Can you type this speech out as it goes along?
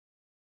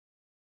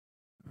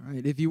All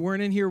right, if you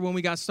weren't in here when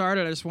we got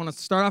started, I just want to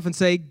start off and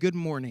say good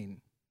morning.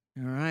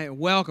 All right,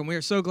 welcome. We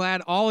are so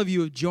glad all of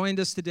you have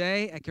joined us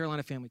today at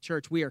Carolina Family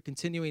Church. We are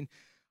continuing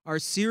our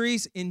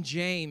series in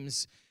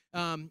James.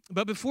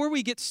 But before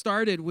we get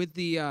started with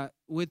the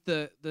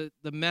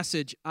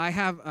message, I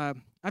have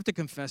to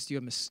confess to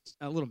you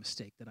a little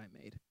mistake that I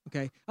made.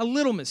 Okay, a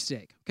little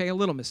mistake. Okay, a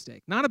little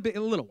mistake, not a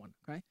little one.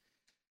 Okay,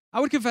 I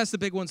would confess the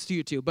big ones to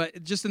you too,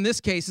 but just in this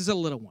case, it's a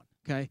little one.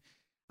 Okay.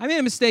 I made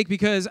a mistake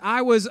because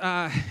I was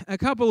a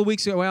couple of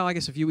weeks ago, well, I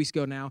guess a few weeks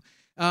ago now,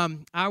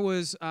 I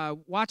was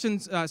watching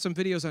some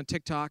videos on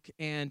TikTok,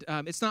 and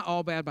it's not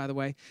all bad, by the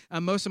way.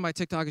 Most of my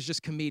TikTok is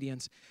just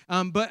comedians,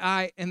 and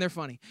they're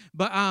funny.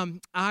 But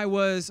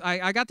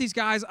I got these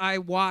guys I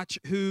watch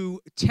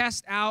who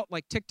test out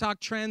like TikTok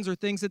trends or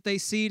things that they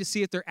see to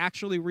see if they're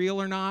actually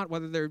real or not,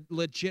 whether they're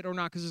legit or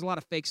not, because there's a lot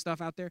of fake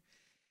stuff out there.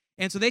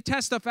 And so they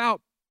test stuff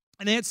out.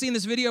 And they had seen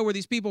this video where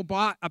these people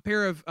bought a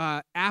pair of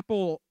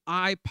Apple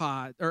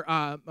iPod, or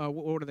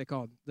what are they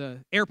called?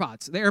 The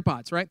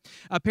AirPods, right?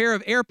 A pair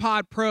of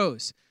AirPod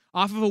Pros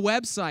off of a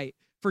website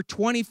for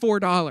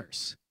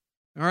 $24.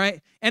 All right?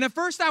 And at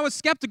first I was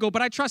skeptical,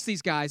 but I trust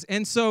these guys.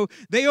 And so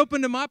they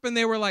opened them up and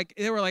they were like,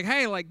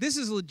 hey, like this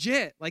is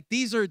legit. Like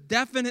these are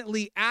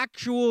definitely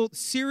actual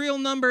serial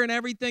number and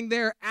everything.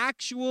 They're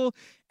actual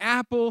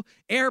Apple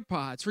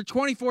AirPods for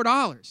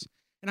 $24.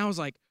 And I was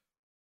like,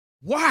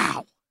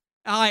 wow.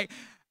 I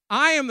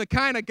am the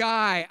kind of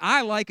guy,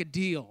 I like a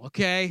deal,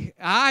 okay?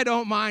 I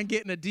don't mind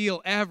getting a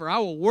deal ever. I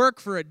will work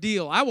for a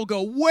deal. I will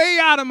go way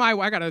out of my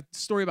way. I got a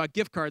story about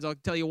gift cards I'll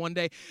tell you one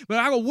day, but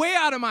I go way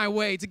out of my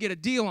way to get a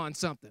deal on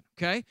something,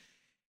 okay?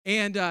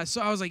 And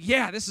so I was like,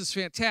 yeah, this is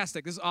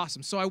fantastic. This is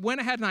awesome. So I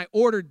went ahead and I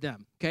ordered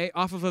them, okay,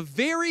 off of a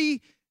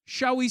very,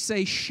 shall we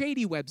say,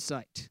 shady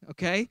website,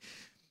 okay?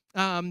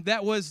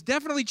 That was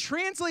definitely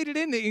translated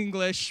into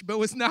English, but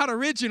was not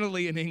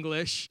originally in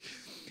English.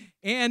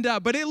 And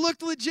but it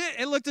looked legit.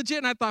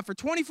 And I thought for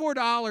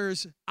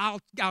 $24,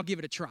 I'll give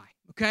it a try.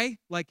 Okay,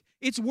 like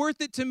it's worth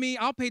it to me.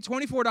 I'll pay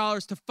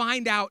 $24 to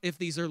find out if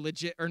these are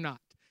legit or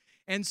not.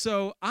 And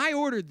so I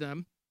ordered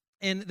them,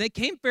 and they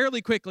came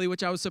fairly quickly,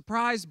 which I was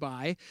surprised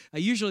by.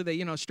 Usually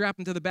they strap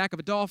them to the back of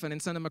a dolphin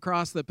and send them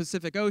across the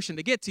Pacific Ocean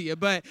to get to you.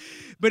 But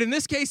in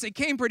this case, it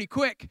came pretty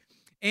quick.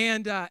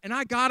 And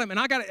I got them, and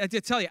I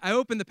did tell you, I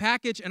opened the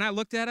package and I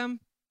looked at them,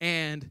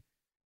 and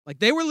like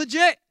they were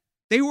legit.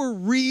 They were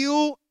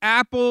real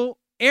Apple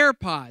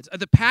AirPods.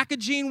 The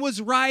packaging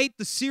was right.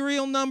 The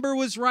serial number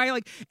was right.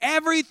 Like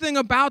everything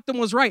about them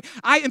was right.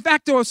 In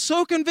fact, I was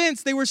so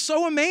convinced they were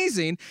so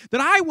amazing that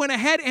I went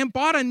ahead and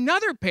bought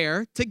another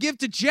pair to give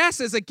to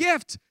Jess as a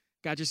gift.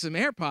 Got you some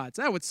AirPods.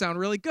 That would sound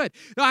really good.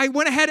 I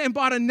went ahead and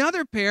bought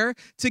another pair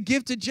to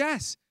give to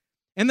Jess.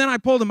 And then I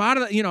pulled them out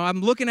of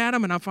I'm looking at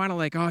them, and I'm finally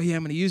like, oh, yeah,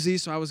 I'm going to use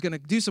these. So I was going to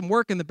do some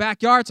work in the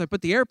backyard. So I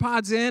put the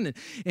AirPods in,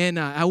 and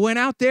I went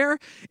out there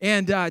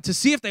and to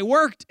see if they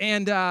worked.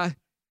 And,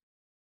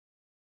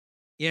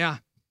 yeah.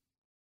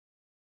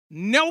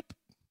 Nope.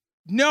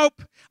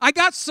 I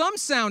got some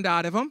sound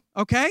out of them,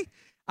 okay?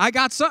 I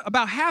got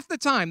about half the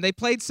time they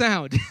played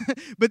sound,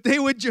 but they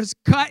would just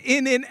cut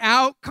in and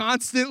out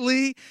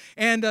constantly.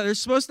 And they're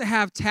supposed to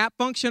have tap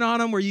function on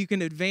them where you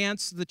can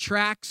advance the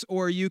tracks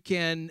or you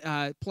can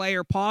play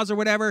or pause or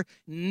whatever.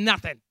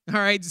 Nothing. All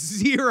right,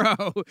 zero.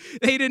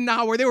 They did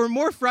not work. They were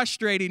more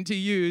frustrating to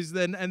use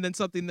than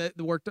something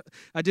that worked.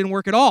 Didn't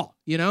work at all.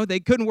 They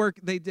couldn't work.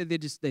 They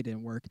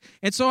didn't work.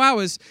 And so I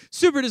was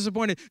super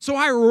disappointed. So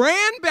I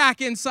ran back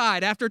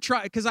inside after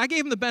because I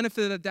gave them the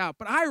benefit of the doubt.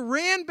 But I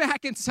ran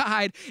back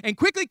inside and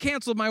quickly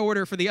canceled my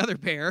order for the other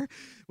pair,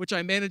 which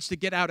I managed to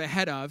get out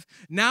ahead of.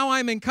 Now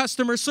I'm in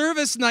customer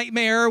service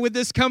nightmare with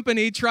this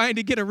company trying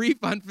to get a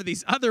refund for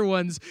these other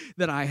ones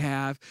that I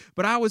have.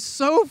 But I was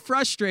so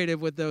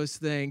frustrated with those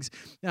things.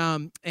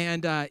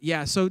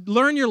 So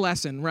learn your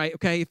lesson, right?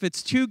 Okay, if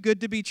it's too good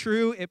to be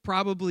true, it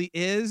probably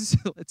is.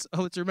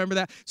 Let's remember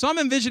that. So I'm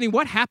envisioning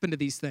what happened to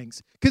these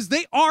things, because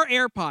they are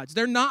AirPods.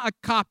 They're not a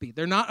copy.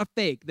 They're not a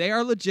fake. They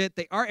are legit.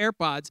 They are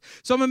AirPods.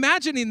 So I'm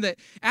imagining that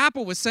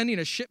Apple was sending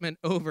a shipment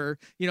over.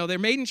 They're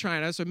made in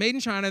China. So made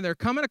in China, they're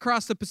coming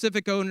across the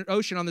Pacific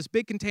Ocean on this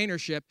big container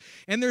ship,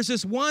 and there's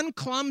this one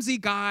clumsy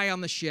guy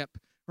on the ship,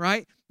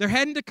 right? They're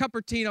heading to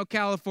Cupertino,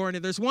 California.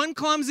 There's one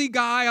clumsy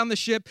guy on the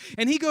ship,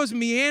 and he goes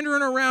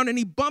meandering around, and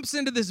he bumps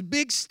into this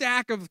big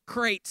stack of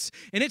crates,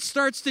 and it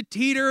starts to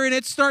teeter, and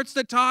it starts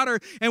to totter,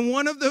 and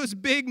one of those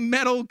big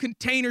metal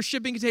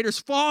shipping containers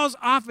falls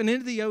off and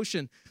into the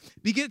ocean.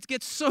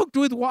 Gets soaked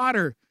with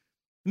water.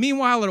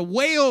 Meanwhile, a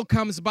whale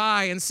comes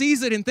by and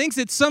sees it and thinks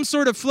it's some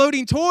sort of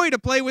floating toy to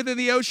play with in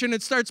the ocean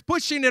and starts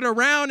pushing it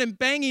around and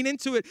banging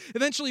into it.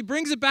 Eventually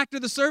brings it back to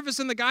the surface,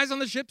 and the guys on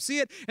the ship see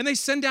it, and they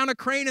send down a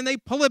crane, and they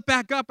pull it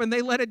back up, and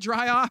they let it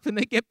dry off, and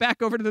they get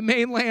back over to the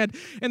mainland.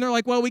 And they're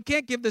like, well, we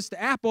can't give this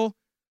to Apple.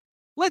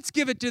 Let's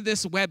give it to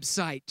this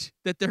website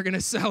that they're going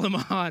to sell them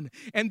on.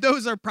 And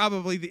those are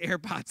probably the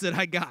AirPods that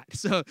I got.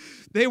 So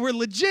they were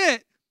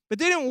legit, but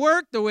they didn't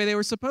work the way they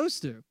were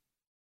supposed to.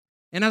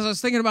 And as I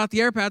was thinking about the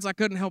AirPods, I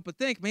couldn't help but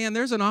think, man,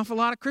 there's an awful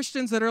lot of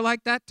Christians that are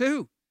like that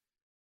too.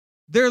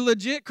 They're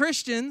legit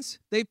Christians.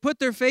 They put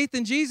their faith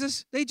in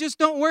Jesus. They just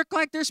don't work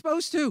like they're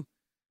supposed to.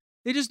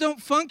 They just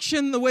don't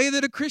function the way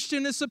that a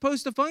Christian is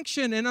supposed to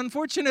function. And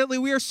unfortunately,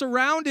 we are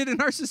surrounded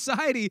in our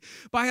society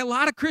by a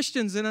lot of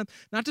Christians. And I'm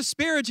not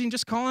disparaging,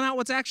 just calling out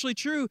what's actually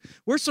true.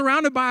 We're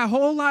surrounded by a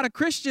whole lot of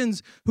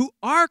Christians who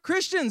are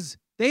Christians.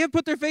 They have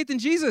put their faith in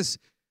Jesus,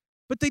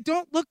 but they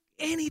don't look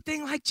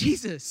anything like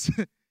Jesus.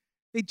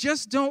 They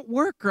just don't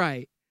work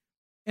right.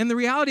 And the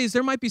reality is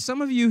there might be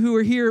some of you who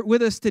are here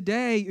with us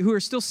today who are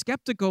still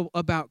skeptical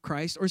about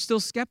Christ or still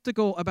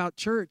skeptical about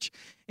church.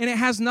 And it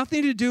has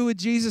nothing to do with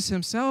Jesus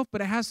himself, but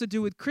it has to do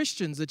with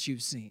Christians that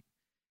you've seen.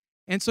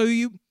 And so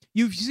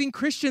you've seen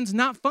Christians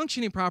not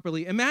functioning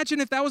properly. Imagine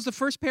if that was the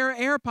first pair of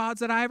AirPods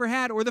that I ever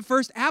had or the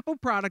first Apple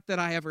product that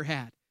I ever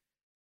had.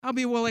 I'll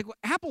be, well,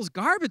 Apple's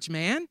garbage,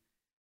 man.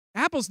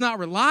 Apple's not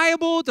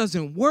reliable, it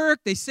doesn't work.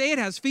 They say it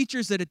has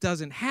features that it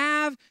doesn't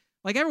have.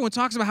 Like everyone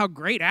talks about how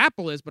great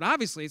Apple is, but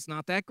obviously it's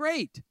not that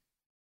great,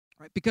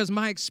 right? Because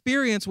my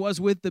experience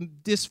was with the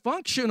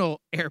dysfunctional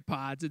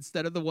AirPods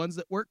instead of the ones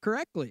that work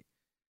correctly.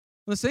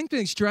 Well, the same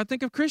thing's true. I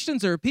think of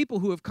Christians. There are people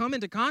who have come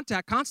into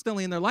contact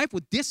constantly in their life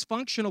with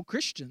dysfunctional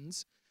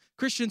Christians,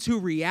 Christians who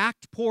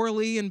react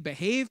poorly and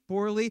behave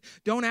poorly,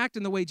 don't act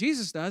in the way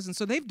Jesus does, and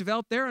so they've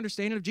developed their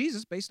understanding of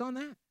Jesus based on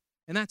that,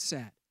 and that's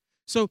sad.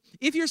 So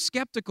if you're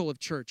skeptical of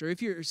church or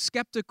if you're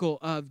skeptical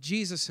of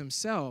Jesus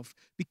himself,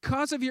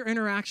 because of your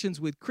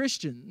interactions with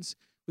Christians,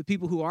 with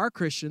people who are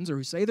Christians or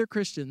who say they're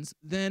Christians,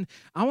 then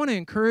I want to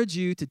encourage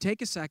you to take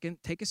a second,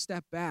 take a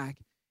step back,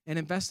 and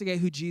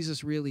investigate who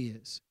Jesus really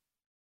is.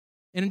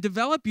 And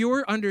develop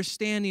your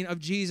understanding of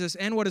Jesus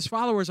and what his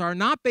followers are,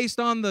 not based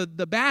on the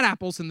bad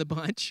apples in the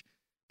bunch,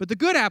 but the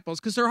good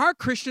apples, because there are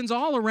Christians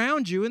all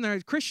around you, and there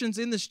are Christians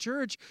in this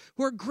church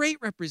who are great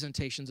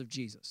representations of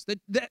Jesus,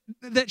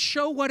 that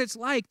show what it's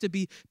like to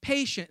be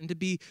patient and to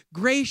be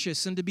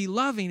gracious and to be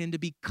loving and to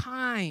be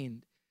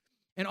kind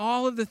and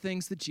all of the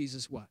things that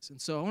Jesus was.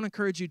 And so I want to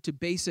encourage you to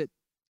base it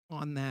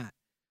on that.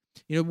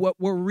 You know, what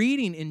we're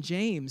reading in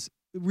James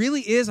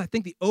really is, I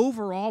think, the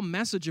overall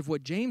message of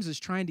what James is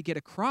trying to get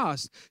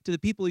across to the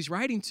people he's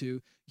writing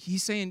to.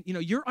 He's saying, you know,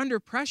 you're under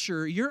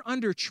pressure, you're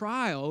under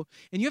trial,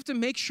 and you have to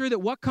make sure that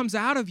what comes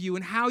out of you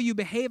and how you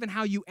behave and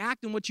how you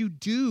act and what you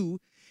do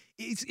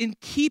is in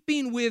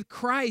keeping with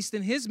Christ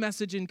and his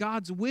message and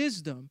God's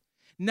wisdom,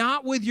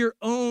 not with your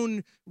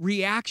own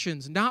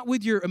reactions, not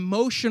with your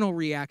emotional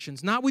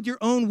reactions, not with your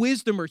own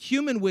wisdom or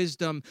human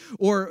wisdom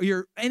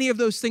or any of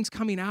those things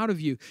coming out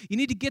of you. You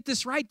need to get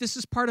this right. This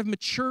is part of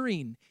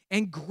maturing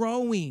and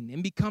growing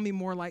and becoming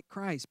more like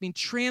Christ, being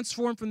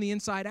transformed from the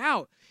inside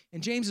out.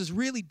 And James is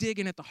really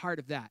digging at the heart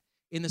of that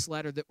in this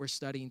letter that we're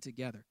studying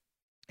together.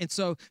 And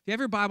so if you have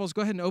your Bibles,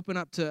 go ahead and open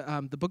up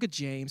to the book of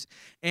James.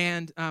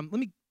 And let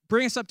me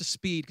bring us up to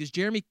speed because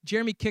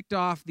Jeremy kicked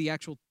off the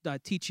actual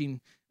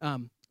teaching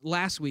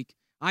last week.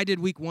 I did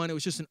week 1. It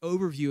was just an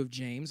overview of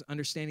James,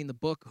 understanding the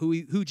book,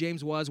 who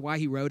James was, why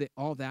he wrote it,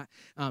 all that.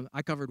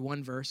 I covered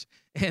one verse.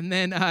 And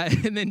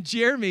then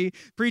Jeremy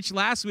preached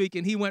last week,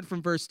 and he went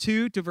from verse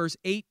 2 to verse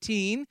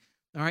 18.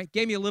 All right,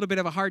 gave me a little bit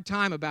of a hard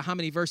time about how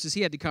many verses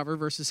he had to cover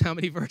versus how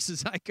many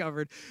verses I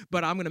covered.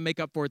 But I'm going to make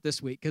up for it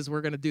this week because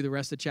we're going to do the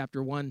rest of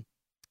chapter 1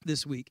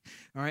 this week.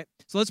 All right,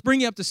 so let's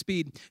bring you up to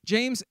speed.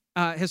 James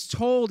has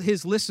told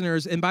his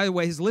listeners, and by the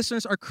way, his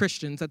listeners are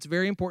Christians. That's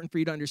very important for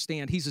you to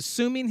understand. He's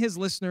assuming his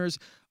listeners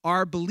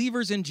are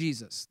believers in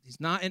Jesus. He's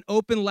not an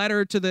open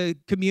letter to the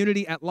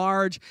community at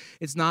large.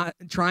 It's not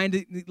trying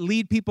to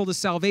lead people to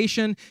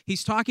salvation.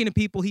 He's talking to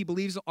people he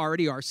believes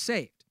already are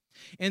saved.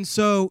 And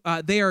so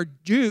they are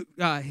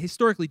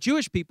historically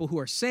Jewish people who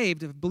are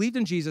saved, have believed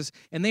in Jesus,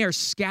 and they are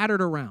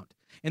scattered around,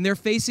 and they're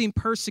facing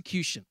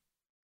persecution.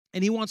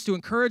 And he wants to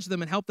encourage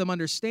them and help them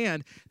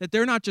understand that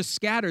they're not just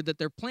scattered, that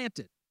they're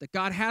planted, that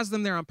God has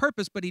them there on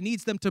purpose, but he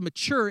needs them to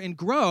mature and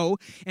grow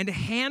and to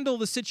handle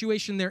the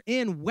situation they're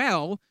in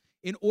well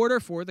in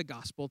order for the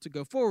gospel to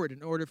go forward,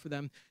 in order for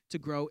them to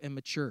grow and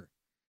mature.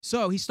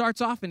 So he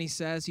starts off and he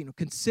says,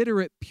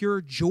 consider it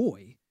pure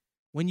joy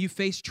when you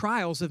face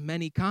trials of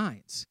many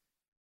kinds,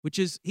 which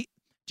is,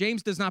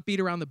 James does not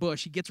beat around the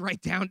bush. He gets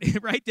right down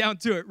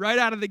to it, right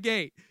out of the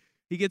gate.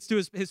 He gets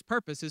to his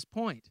purpose, his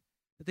point.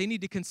 That they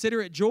need to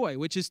consider it joy,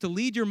 which is to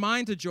lead your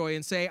mind to joy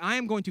and say, I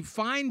am going to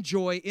find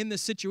joy in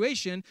this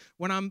situation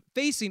when I'm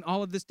facing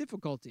all of this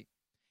difficulty.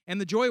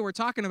 And the joy we're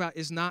talking about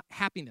is not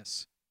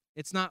happiness.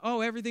 It's not, oh,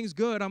 everything's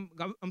good.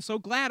 I'm so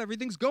glad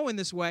everything's going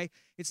this way.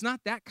 It's not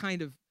that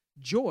kind of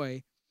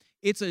joy.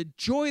 It's a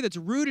joy that's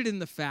rooted in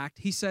the fact,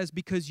 he says,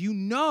 because you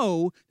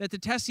know that the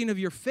testing of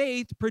your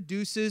faith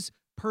produces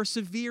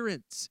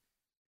perseverance,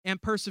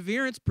 and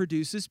perseverance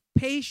produces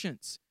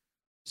patience.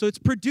 So it's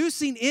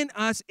producing in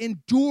us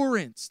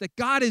endurance, that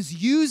God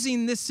is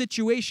using this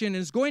situation and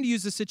is going to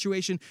use this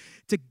situation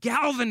to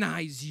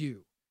galvanize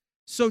you.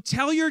 So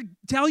tell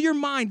your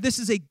mind, this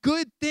is a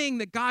good thing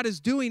that God is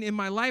doing in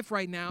my life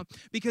right now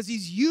because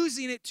he's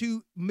using it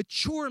to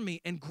mature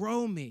me and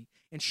grow me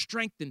and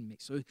strengthen me.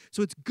 So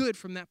it's good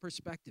from that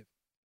perspective.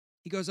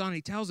 He goes on and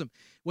he tells them,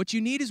 what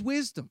you need is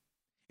wisdom.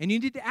 And you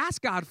need to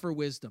ask God for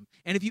wisdom.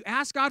 And if you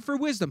ask God for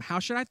wisdom, how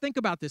should I think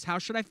about this? How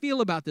should I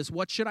feel about this?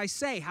 What should I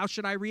say? How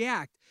should I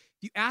react?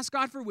 If you ask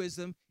God for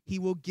wisdom, he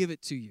will give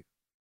it to you.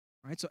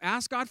 All right? So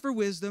ask God for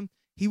wisdom.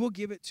 He will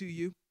give it to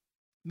you.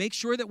 Make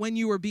sure that when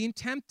you are being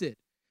tempted,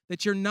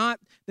 that you're not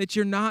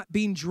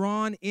being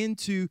drawn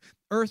into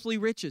earthly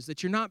riches,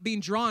 that you're not being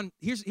drawn.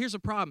 Here's a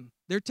problem.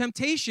 Their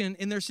temptation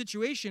in their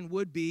situation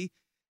would be,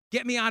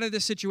 get me out of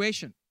this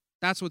situation.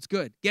 That's what's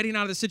good. Getting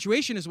out of the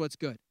situation is what's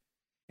good.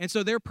 And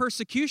so their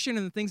persecution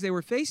and the things they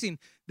were facing,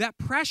 that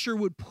pressure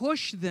would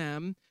push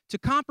them to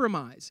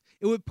compromise.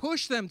 It would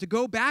push them to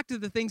go back to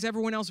the things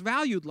everyone else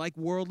valued, like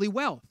worldly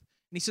wealth.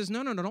 And he says,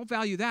 no, don't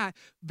value that.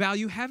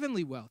 Value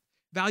heavenly wealth.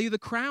 Value the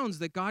crowns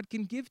that God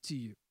can give to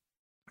you.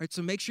 All right,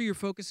 so make sure you're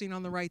focusing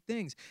on the right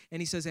things.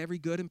 And he says every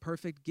good and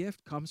perfect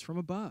gift comes from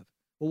above.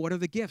 Well, what are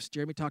the gifts?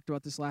 Jeremy talked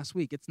about this last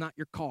week. It's not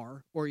your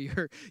car or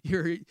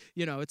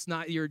it's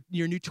not your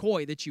new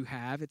toy that you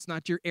have. It's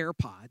not your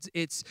AirPods.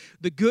 It's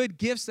the good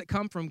gifts that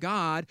come from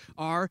God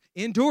are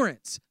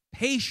endurance,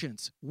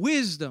 patience,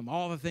 wisdom,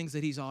 all the things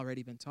that he's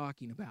already been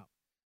talking about.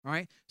 All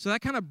right, so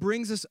that kind of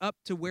brings us up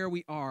to where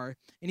we are.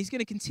 And he's going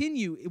to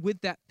continue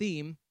with that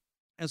theme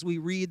as we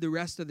read the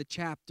rest of the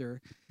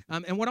chapter.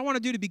 And what I want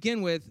to do to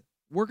begin with,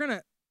 we're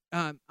not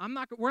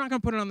going to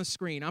put it on the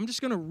screen. I'm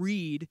just going to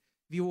read.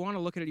 If you want to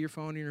look at it on your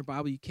phone or your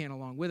Bible, you can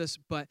along with us.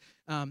 But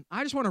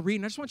I just want to read,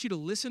 and I just want you to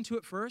listen to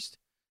it first.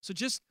 So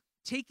just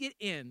take it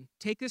in.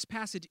 Take this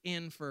passage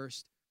in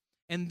first,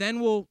 and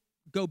then we'll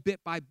go bit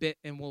by bit,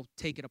 and we'll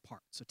take it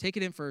apart. So take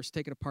it in first,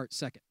 take it apart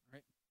second. All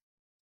right?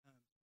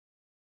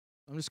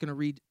 I'm just going to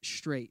read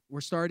straight.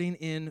 We're starting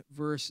in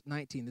verse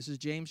 19. This is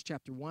James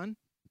chapter 1,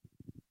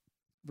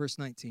 verse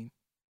 19.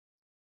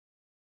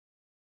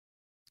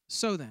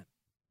 So then,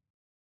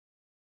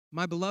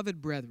 my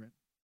beloved brethren,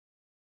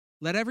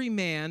 let every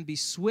man be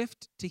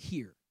swift to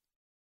hear,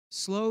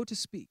 slow to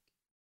speak,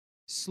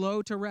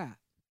 slow to wrath.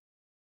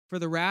 For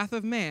the wrath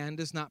of man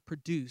does not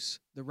produce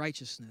the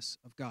righteousness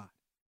of God.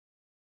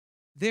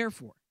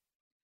 Therefore,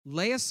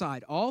 lay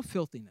aside all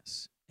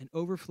filthiness and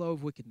overflow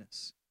of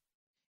wickedness,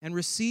 and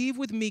receive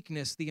with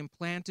meekness the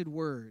implanted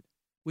word,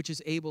 which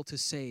is able to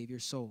save your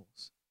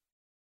souls.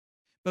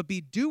 But be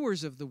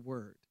doers of the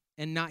word,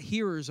 and not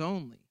hearers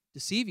only,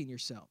 deceiving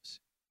yourselves.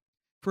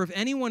 For if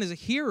anyone is a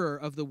hearer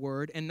of the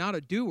word and not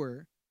a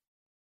doer,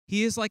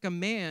 he is like a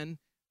man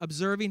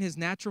observing his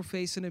natural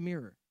face in a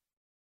mirror.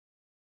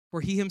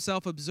 For he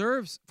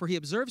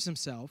observes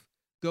himself,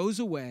 goes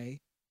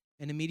away,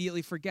 and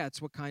immediately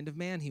forgets what kind of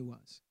man he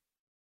was.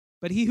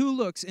 But he who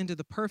looks into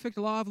the perfect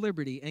law of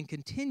liberty and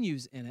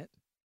continues in it,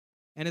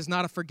 and is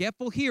not a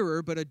forgetful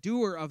hearer, but a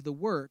doer of the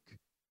work,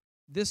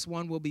 this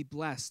one will be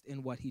blessed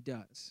in what he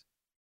does.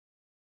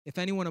 If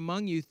anyone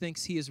among you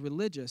thinks he is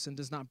religious and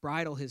does not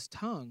bridle his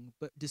tongue,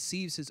 but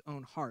deceives his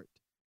own heart,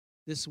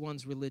 this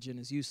one's religion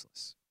is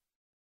useless.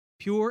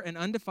 Pure and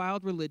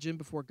undefiled religion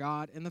before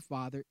God and the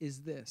Father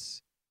is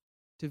this: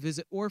 to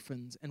visit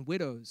orphans and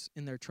widows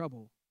in their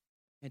trouble,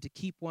 and to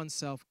keep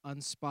oneself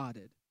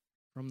unspotted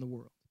from the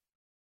world.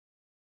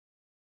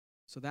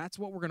 So that's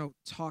what we're going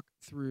to talk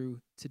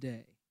through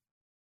today.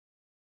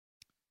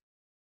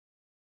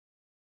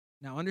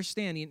 Now,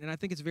 understanding, and I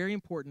think it's very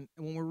important,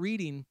 and when we're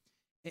reading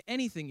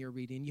anything you're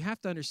reading, you have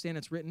to understand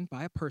it's written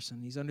by a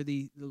person. He's under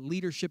the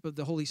leadership of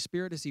the Holy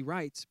Spirit as he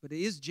writes, but it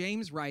is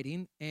James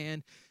writing,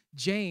 and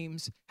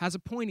James has a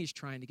point he's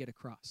trying to get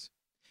across.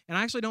 And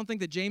I actually don't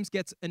think that James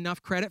gets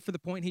enough credit for the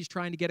point he's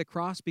trying to get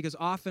across, because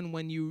often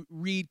when you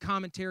read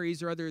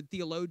commentaries or other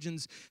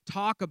theologians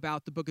talk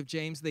about the book of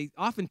James, they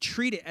often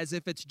treat it as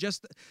if it's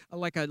just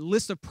like a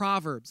list of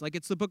Proverbs, like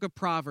it's the book of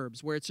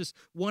Proverbs, where it's just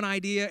one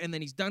idea, and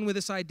then he's done with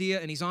this idea,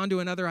 and he's on to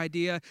another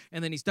idea,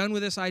 and then he's done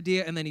with this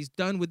idea, and then he's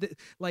done with it.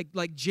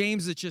 Like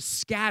James is just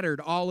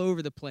scattered all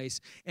over the place.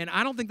 And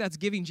I don't think that's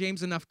giving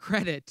James enough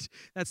credit.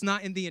 That's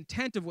not in the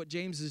intent of what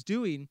James is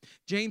doing.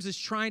 James is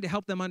trying to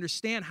help them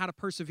understand how to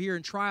persevere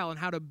in trial and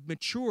how to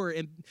mature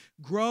and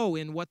grow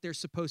in what they're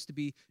supposed to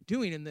be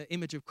doing in the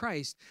image of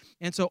Christ.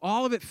 And so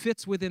all of it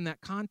fits within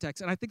that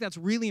context. And I think that's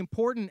really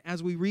important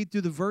as we read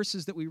through the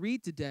verses that we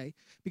read today,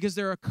 because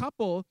there are a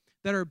couple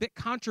that are a bit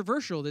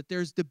controversial, that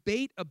there's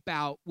debate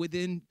about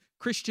within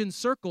Christian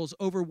circles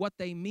over what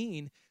they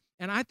mean.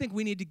 And I think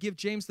we need to give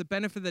James the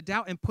benefit of the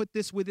doubt and put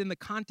this within the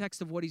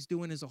context of what he's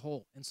doing as a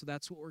whole. And so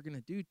that's what we're going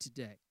to do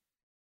today.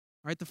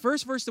 All right, the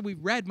first verse that we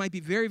read might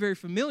be very, very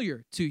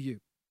familiar to you.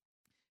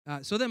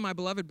 So then, my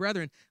beloved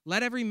brethren,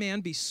 let every man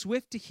be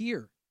swift to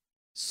hear,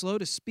 slow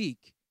to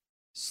speak,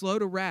 slow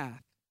to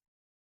wrath,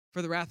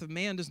 for the wrath of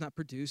man does not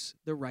produce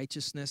the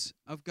righteousness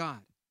of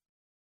God.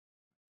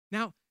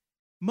 Now,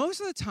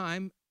 most of the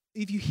time,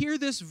 if you hear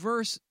this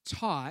verse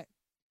taught,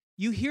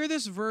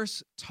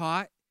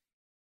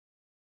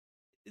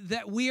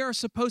 that we are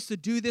supposed to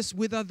do this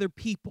with other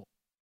people.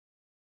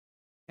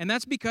 And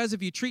that's because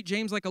if you treat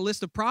James like a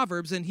list of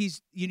Proverbs, and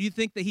you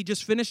think that he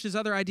just finished his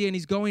other idea and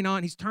he's going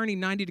on, he's turning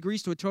 90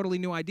 degrees to a totally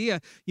new idea,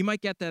 you might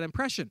get that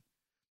impression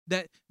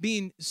that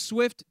being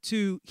swift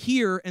to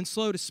hear and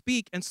slow to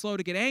speak and slow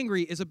to get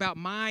angry is about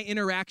my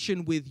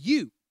interaction with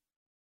you.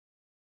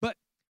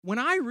 when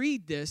I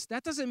read this,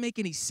 that doesn't make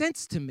any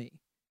sense to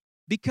me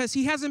because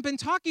he hasn't been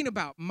talking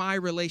about my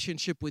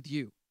relationship with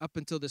you up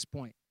until this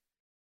point.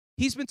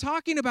 He's been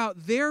talking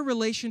about their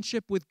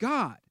relationship with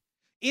God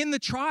in the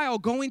trial,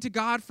 going to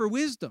God for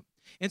wisdom.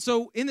 And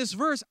so in this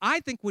verse,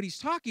 I think what he's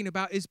talking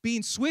about is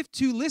being swift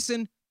to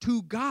listen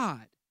to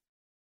God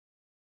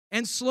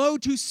and slow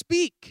to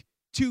speak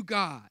to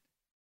God.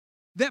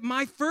 That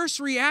my first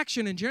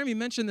reaction, and Jeremy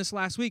mentioned this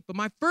last week, but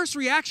my first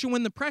reaction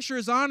when the pressure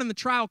is on and the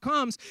trial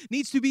comes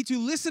needs to be to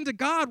listen to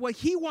God, what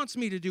he wants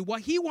me to do,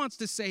 what he wants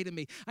to say to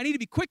me. I need to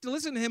be quick to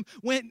listen to him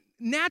when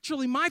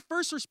naturally my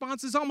first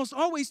response is almost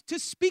always to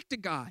speak to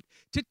God,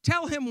 to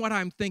tell him what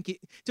I'm thinking,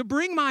 to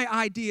bring my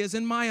ideas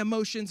and my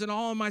emotions and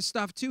all of my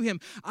stuff to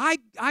him. I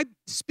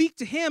speak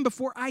to him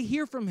before I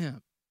hear from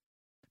him.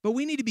 But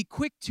we need to be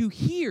quick to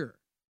hear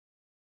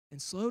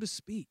and slow to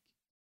speak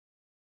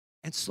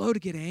and slow to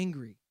get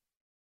angry.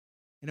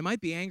 And it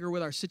might be anger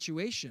with our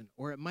situation,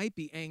 or it might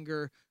be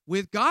anger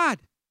with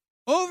God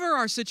over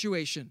our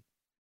situation.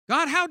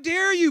 God, how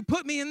dare you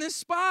put me in this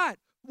spot?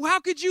 How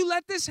could you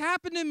let this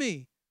happen to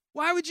me?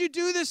 Why would you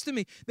do this to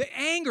me? The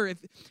anger. If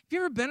you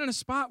ever been in a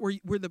spot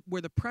where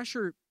the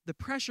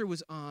pressure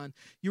was on,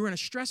 you were in a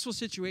stressful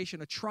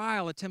situation, a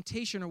trial, a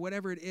temptation, or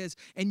whatever it is,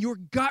 and your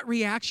gut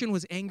reaction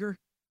was anger.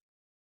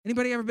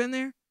 Anybody ever been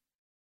there?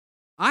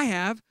 I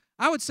have.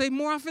 I would say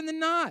more often than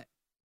not.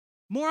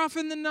 More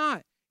often than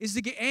not. Is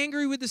to get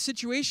angry with the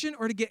situation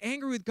or to get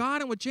angry with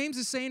God. And what James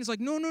is saying is like,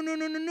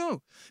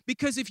 no.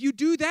 Because if you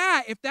do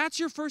that, if that's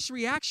your first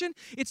reaction,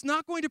 it's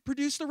not going to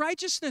produce the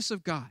righteousness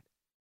of God.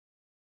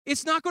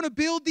 It's not going to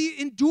build the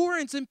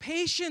endurance and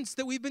patience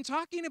that we've been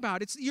talking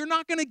about. You're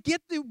not going to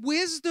get the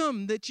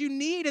wisdom that you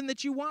need and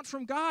that you want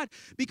from God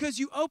because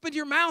you opened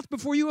your mouth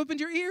before you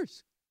opened your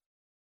ears.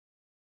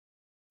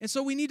 And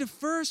so we need to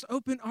first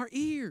open our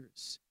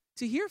ears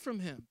to hear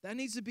from him. That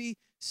needs to be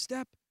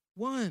step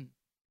one.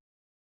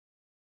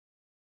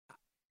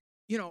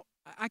 You know,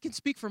 I can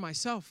speak for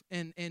myself,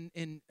 and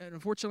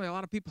unfortunately, a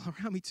lot of people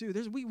around me too.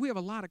 We have a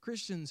lot of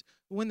Christians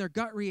when their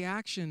gut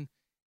reaction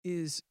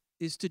is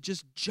to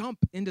just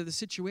jump into the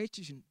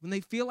situation when they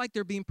feel like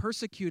they're being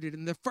persecuted,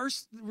 and the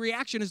first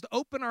reaction is to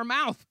open our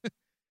mouth.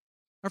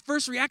 Our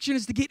first reaction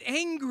is to get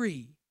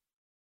angry.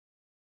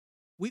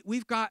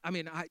 We've got. I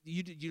mean, all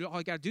you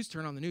got to do is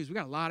turn on the news. We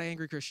got a lot of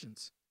angry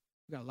Christians.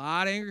 We got a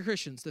lot of angry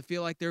Christians that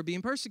feel like they're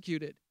being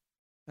persecuted.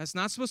 That's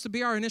not supposed to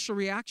be our initial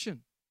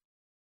reaction.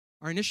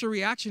 Our initial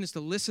reaction is to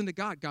listen to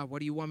God. God, what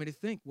do you want me to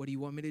think? What do you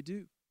want me to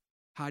do?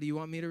 How do you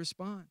want me to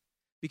respond?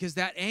 Because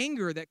that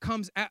anger that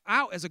comes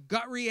out as a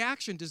gut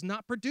reaction does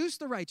not produce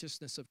the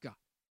righteousness of God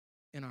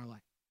in our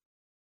life.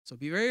 So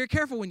be very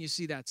careful when you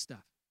see that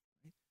stuff.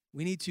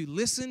 We need to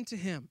listen to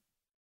him.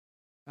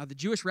 The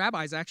Jewish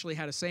rabbis actually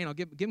had a saying. I'll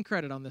give them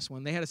credit on this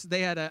one. They had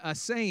a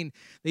saying.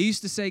 They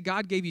used to say,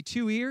 God gave you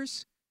 2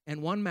 ears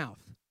and 1 mouth.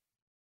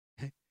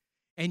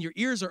 And your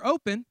ears are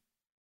open,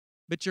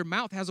 but your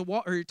mouth has a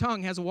wall, or your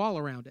tongue has a wall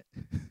around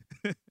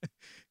it.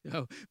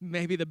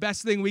 Maybe the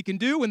best thing we can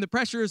do when the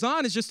pressure is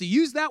on is just to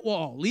use that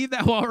wall. Leave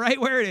that wall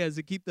right where it is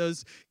and keep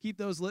those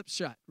lips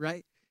shut,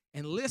 right?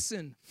 And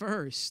listen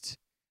first.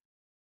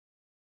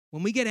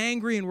 When we get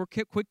angry and we're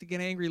quick to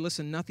get angry,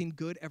 listen, nothing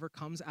good ever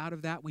comes out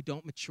of that. We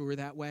don't mature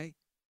that way.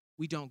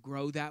 We don't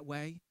grow that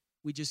way.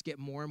 We just get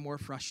more and more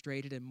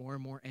frustrated and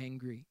more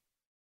angry.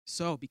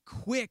 So be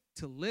quick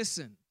to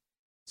listen,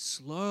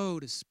 slow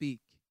to speak,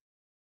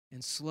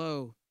 and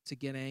slow to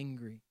get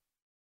angry.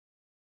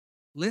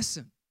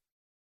 Listen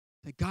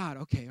to God.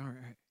 Okay, all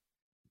right.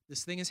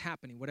 This thing is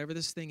happening, whatever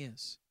this thing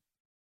is.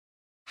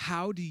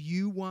 How do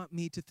you want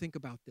me to think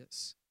about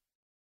this?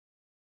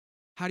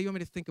 How do you want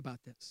me to think about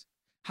this?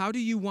 How do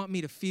you want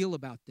me to feel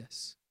about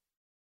this?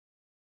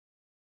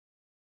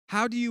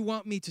 How do you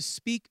want me to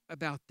speak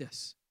about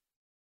this?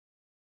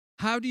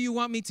 How do you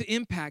want me to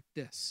impact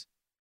this?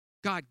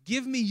 God,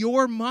 give me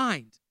your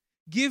mind.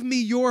 Give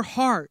me your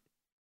heart.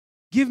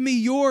 Give me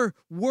your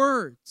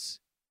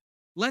words.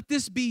 Let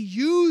this be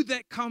you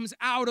that comes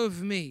out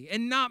of me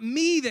and not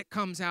me that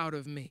comes out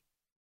of me,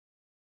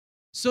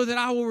 so that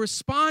I will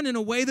respond in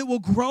a way that will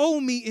grow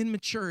me in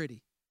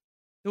maturity,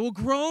 that will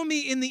grow me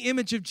in the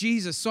image of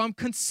Jesus, so I'm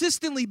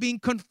consistently being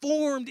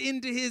conformed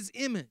into his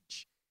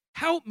image.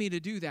 Help me to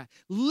do that.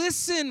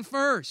 Listen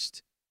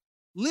first.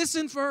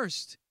 Listen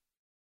first.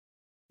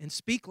 And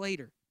speak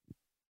later.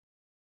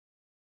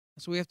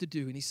 That's what we have to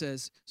do. And he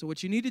says, so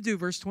what you need to do,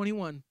 verse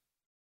 21,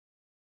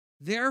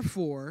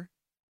 therefore,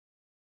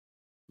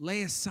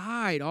 lay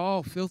aside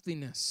all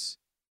filthiness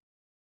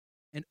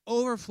and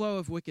overflow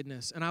of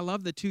wickedness. And I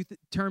love the two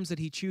terms that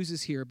he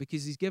chooses here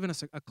because he's given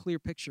us a clear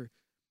picture.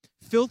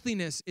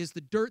 Filthiness is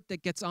the dirt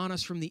that gets on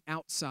us from the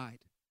outside.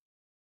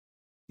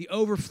 The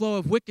overflow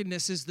of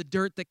wickedness is the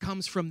dirt that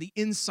comes from the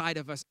inside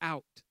of us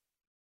out.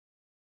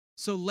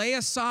 So lay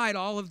aside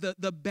all of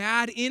the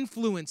bad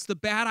influence, the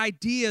bad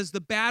ideas,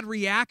 the bad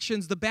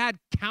reactions, the bad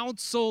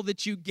counsel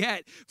that you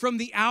get from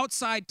the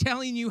outside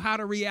telling you how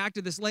to react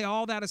to this. Lay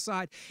all that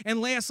aside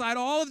and lay aside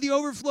all of the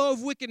overflow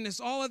of wickedness,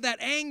 all of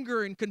that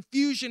anger and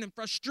confusion and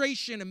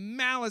frustration and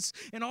malice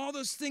and all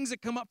those things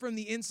that come up from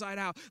the inside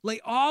out. Lay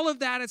all of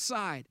that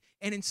aside.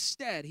 And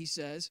instead, he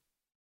says,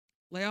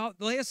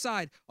 lay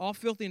aside all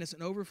filthiness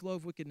and overflow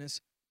of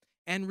wickedness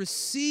and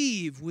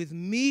receive with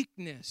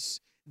meekness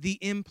the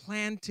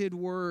implanted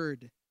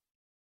word,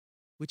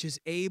 which is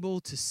able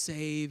to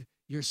save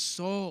your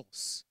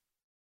souls.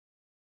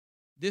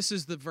 This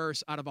is the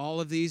verse out of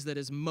all of these that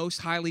is most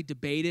highly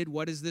debated.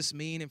 What does this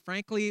mean? And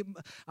frankly,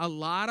 a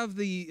lot of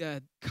the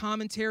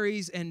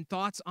commentaries and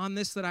thoughts on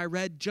this that I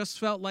read just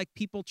felt like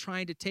people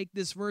trying to take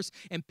this verse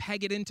and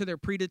peg it into their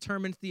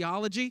predetermined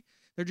theology.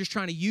 They're just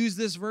trying to use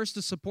this verse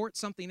to support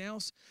something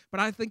else. But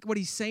I think what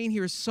he's saying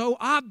here is so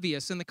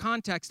obvious in the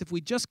context if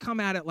we just come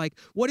at it like,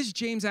 what is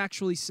James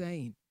actually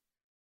saying?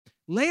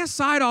 Lay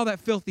aside all that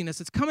filthiness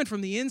that's coming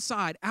from the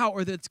inside out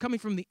or that's coming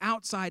from the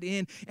outside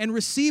in and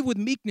receive with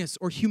meekness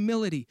or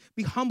humility.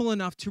 Be humble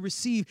enough to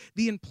receive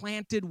the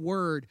implanted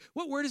word.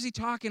 What word is he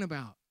talking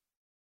about?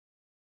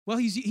 Well,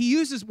 he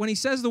uses, when he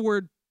says the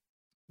word,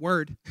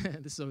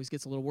 this always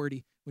gets a little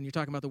wordy when you're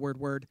talking about the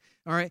word,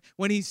 all right?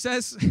 When he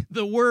says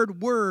the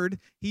word,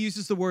 he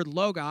uses the word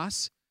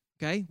logos,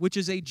 okay, which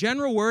is a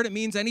general word. It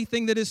means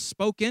anything that is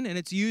spoken, and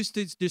it's used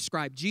to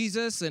describe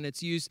Jesus, and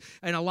it's used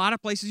in a lot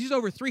of places. It's used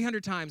over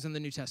 300 times in the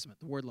New Testament,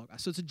 the word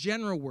logos. So it's a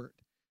general word,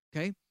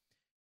 okay?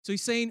 So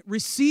he's saying,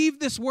 receive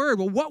this word.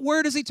 Well, what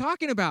word is he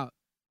talking about?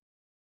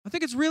 I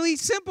think it's really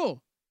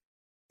simple.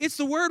 It's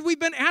the word we've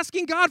been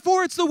asking God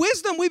for. It's the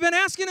wisdom we've been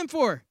asking him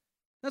for.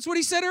 That's what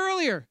he said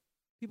earlier.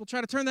 People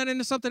try to turn that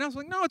into something else.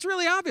 Like, no, it's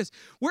really obvious.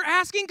 We're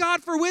asking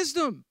God for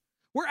wisdom.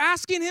 We're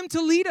asking him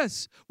to lead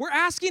us. We're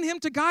asking him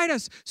to guide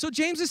us. So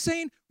James is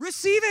saying,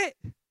 receive it.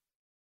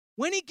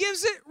 When he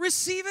gives it,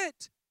 receive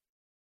it.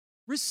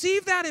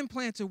 Receive that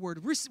implanted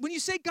word. When you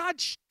say, God,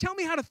 tell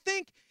me how to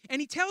think,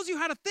 and he tells you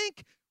how to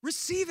think,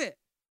 receive it.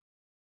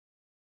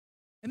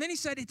 And then he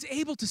said, it's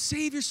able to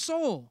save your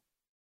soul.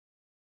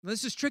 Now,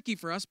 this is tricky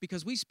for us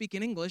because we speak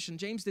in English, and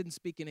James didn't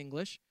speak in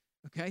English,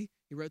 okay?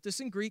 He wrote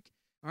this in Greek,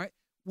 all right?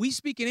 We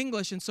speak in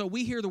English, and so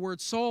we hear the word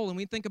soul, and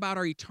we think about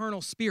our eternal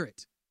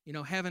spirit, you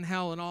know, heaven,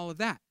 hell, and all of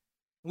that.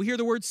 We hear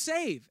the word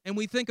save, and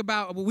we think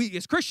about, we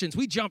as Christians,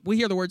 we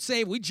hear the word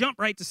save, we jump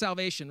right to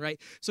salvation, right?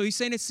 So he's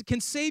saying it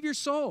can save your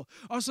soul.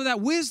 Also, that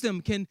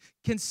wisdom can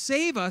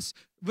save us,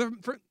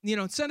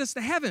 send us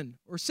to heaven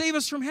or save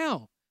us from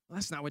hell. Well,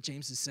 that's not what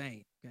James is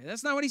saying. Okay,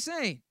 that's not what he's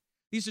saying.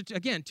 These are,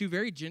 again, two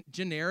very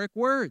generic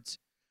words.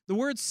 The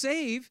word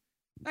save,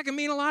 that can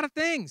mean a lot of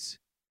things.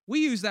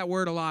 We use that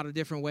word a lot of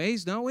different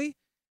ways, don't we?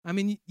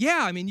 We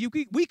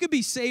could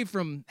be saved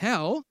from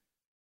hell,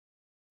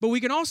 but we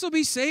can also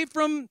be saved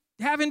from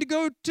having to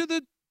go to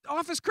the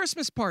office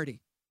Christmas party,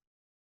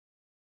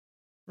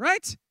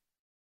 right?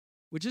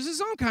 Which is his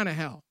own kind of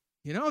hell.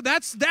 You know,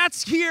 that's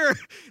here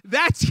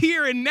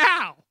and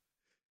now.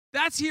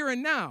 That's here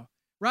and now,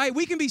 right?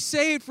 We can be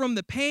saved from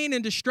the pain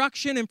and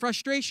destruction and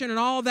frustration and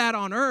all that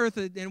on earth,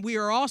 and we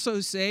are also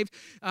saved.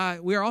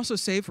 We are also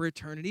saved for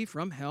eternity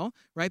from hell,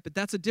 right? But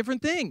that's a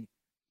different thing.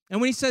 And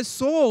when he says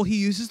soul, he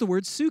uses the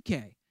word suke.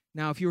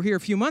 Now, if you were here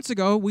a few months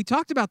ago, we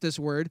talked about this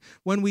word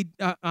when we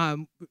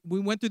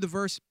went through the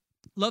verse,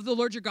 love the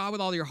Lord your God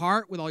with all your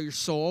heart, with all your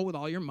soul, with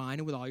all your mind,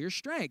 and with all your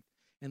strength.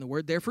 And the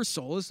word there for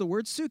soul is the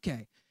word suke.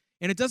 And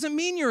it doesn't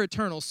mean your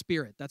eternal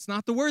spirit. That's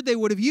not the word they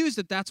would have used.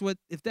 If that's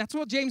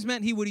what James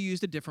meant, he would have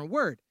used a different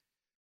word.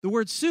 The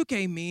word suke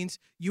means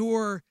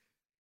the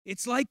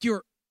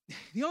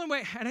only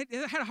way, and I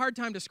had a hard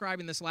time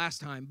describing this last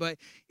time, but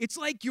it's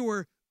like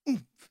your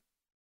oomph.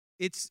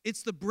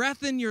 It's the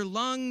breath in your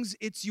lungs.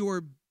 It's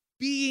your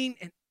being,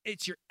 and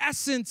it's your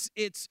essence.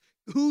 It's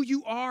who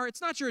you are. It's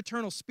not your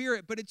eternal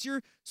spirit, but it's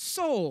your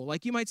soul.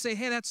 Like you might say,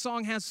 hey, that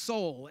song has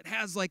soul. It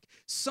has like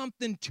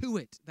something to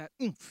it, that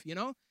oomph, you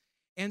know?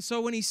 And so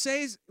when he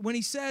says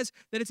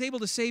that it's able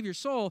to save your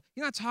soul,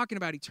 he's not talking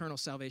about eternal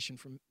salvation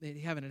from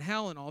heaven and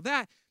hell and all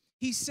that.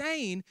 He's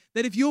saying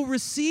that if you'll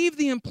receive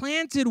the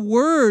implanted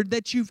word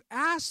that you've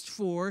asked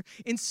for,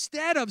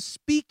 instead of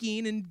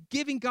speaking and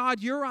giving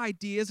God your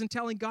ideas and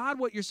telling God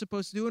what you're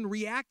supposed to do and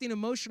reacting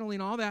emotionally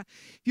and all that,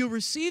 if you'll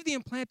receive the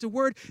implanted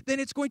word, then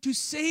it's going to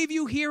save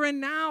you here and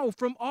now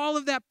from all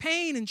of that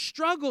pain and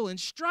struggle and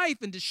strife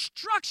and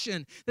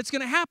destruction that's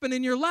going to happen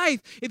in your life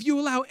if you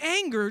allow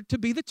anger to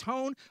be the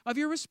tone of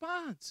your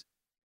response.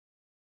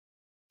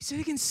 He said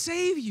it can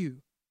save you.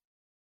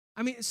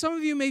 I mean, some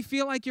of you may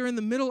feel like you're in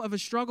the middle of a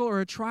struggle or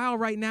a trial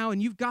right now,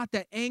 and you've got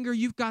that anger,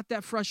 you've got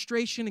that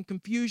frustration and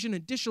confusion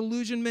and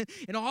disillusionment,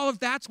 and all of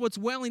that's what's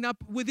welling up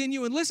within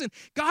you. And listen,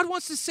 God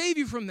wants to save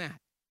you from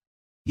that.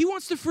 He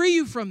wants to free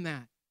you from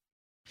that.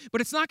 But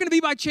it's not going to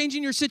be by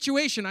changing your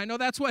situation. I know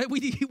that's what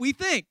we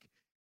think.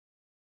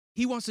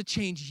 He wants to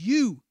change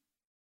you.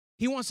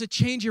 He wants to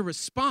change your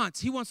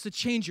response. He wants to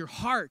change your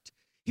heart.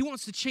 He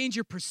wants to change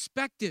your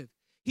perspective.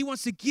 He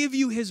wants to give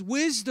you his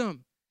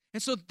wisdom.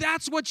 And so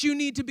that's what you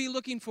need to be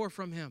looking for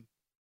from him.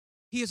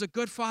 He is a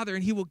good father,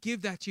 and he will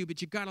give that to you,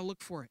 but you got to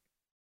look for it.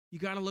 You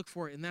got to look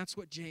for it, and that's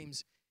what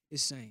James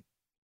is saying.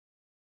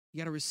 You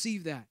got to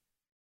receive that.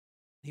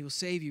 He will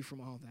save you from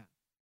all that.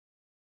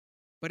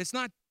 But it's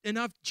not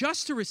enough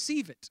just to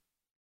receive it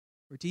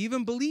or to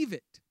even believe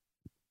it.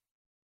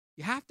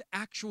 You have to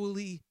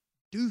actually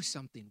do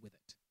something with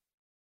it.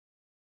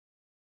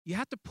 You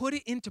have to put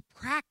it into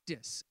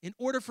practice in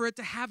order for it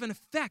to have an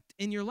effect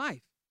in your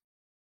life.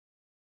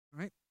 All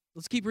right?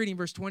 Let's keep reading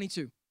verse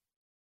 22.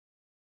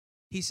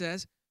 He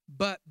says,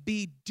 but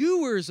be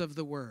doers of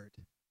the word.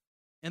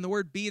 And the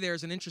word be there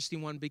is an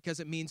interesting one because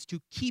it means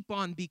to keep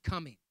on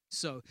becoming.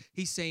 So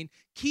he's saying,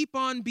 keep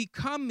on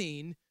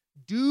becoming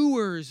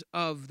doers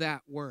of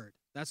that word.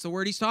 That's the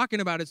word he's talking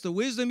about. It's the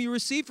wisdom you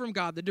receive from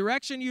God, the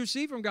direction you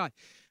receive from God.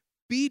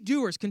 Be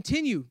doers.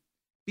 Continue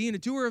being a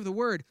doer of the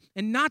word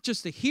and not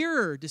just a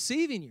hearer,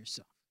 deceiving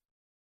yourself.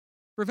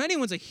 For if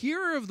anyone's a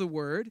hearer of the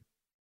word,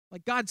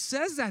 like God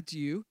says that to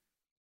you,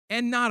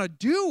 and not a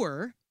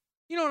doer,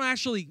 you don't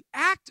actually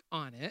act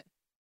on it.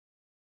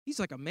 He's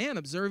like a man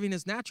observing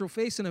his natural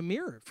face in a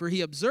mirror, for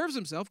he observes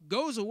himself,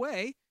 goes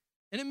away,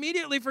 and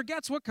immediately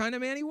forgets what kind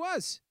of man he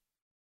was.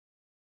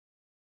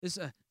 This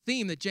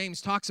theme that James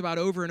talks about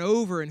over and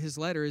over in his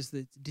letter is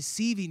the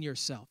deceiving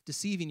yourself,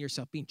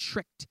 being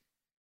tricked,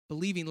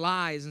 believing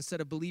lies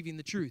instead of believing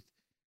the truth,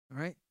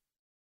 all right?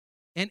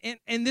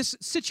 And this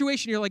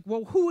situation, you're like,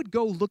 well, who would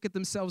go look at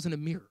themselves in a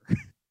mirror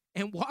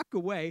and walk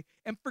away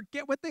and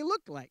forget what they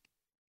look like?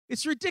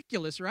 It's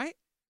ridiculous, right?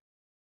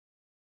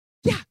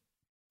 Yeah,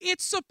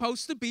 it's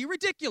supposed to be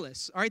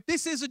ridiculous, all right?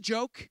 This is a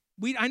joke.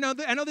 I know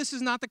this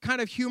is not the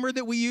kind of humor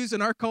that we use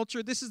in our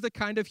culture. This is the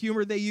kind of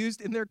humor they used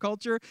in their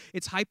culture.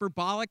 It's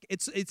hyperbolic.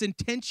 It's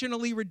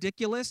intentionally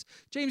ridiculous.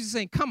 James is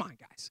saying, come on,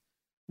 guys,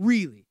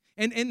 really.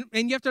 And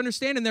you have to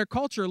understand, in their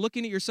culture,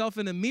 looking at yourself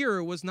in a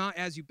mirror was not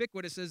as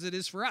ubiquitous as it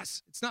is for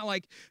us. It's not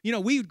like, we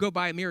would go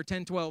by a mirror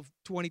 10, 12,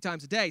 20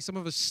 times a day. Some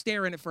of us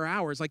stare in it for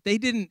hours. Like they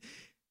didn't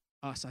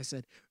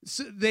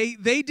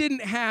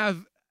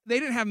have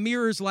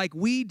mirrors like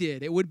we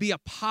did. It would be a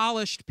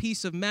polished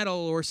piece of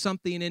metal or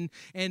something,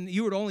 and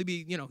you would only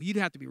be, you'd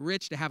have to be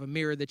rich to have a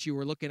mirror that you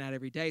were looking at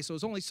every day. So it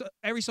was only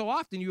every so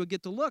often you would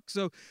get to look.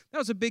 So that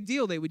was a big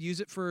deal. They would use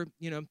it for,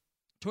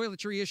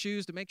 toiletry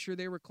issues to make sure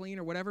they were clean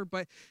or whatever.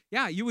 But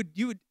yeah, it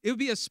would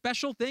be a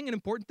special thing, an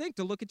important thing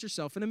to look at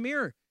yourself in a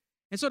mirror.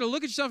 And so to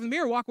look at yourself in the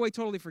mirror, walk away,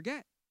 totally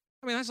forget.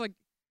 I mean,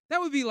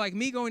 that would be like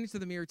me going into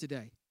the mirror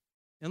today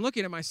and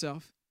looking at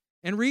myself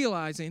and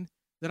realizing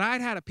that I'd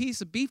had a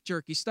piece of beef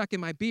jerky stuck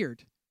in my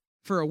beard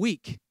for a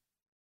week,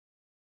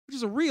 which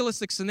is a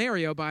realistic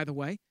scenario, by the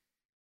way,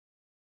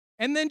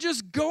 and then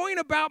just going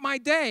about my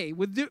day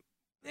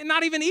and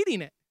not even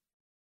eating it.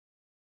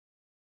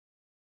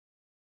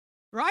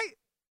 Right?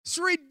 It's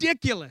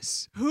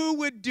ridiculous. Who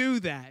would do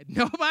that?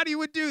 Nobody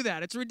would do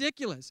that. It's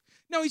ridiculous.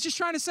 No, he's just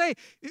trying to say,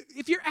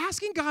 if you're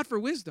asking God for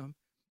wisdom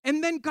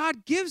and then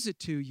God gives it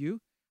to you,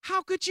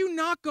 how could you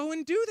not go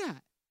and do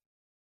that?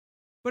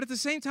 But at the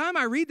same time,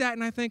 I read that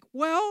and I think,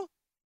 well,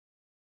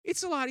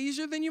 it's a lot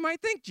easier than you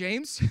might think,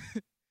 James.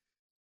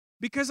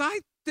 Because I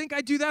think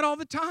I do that all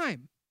the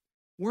time,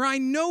 where I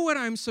know what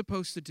I'm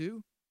supposed to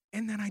do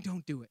and then I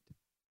don't do it.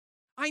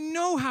 I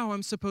know how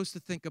I'm supposed to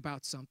think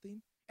about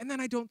something and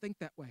then I don't think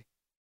that way.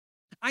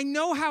 I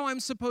know how I'm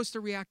supposed to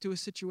react to a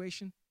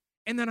situation,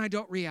 and then I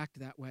don't react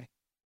that way.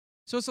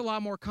 So it's a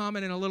lot more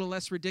common and a little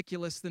less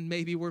ridiculous than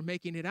maybe we're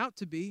making it out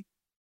to be.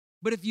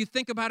 But if you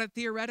think about it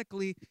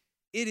theoretically,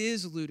 it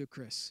is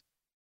ludicrous.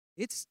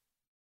 It's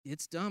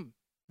dumb,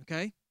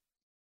 okay?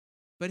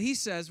 But he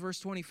says, verse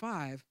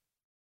 25,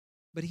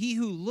 but he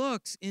who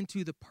looks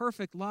into the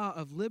perfect law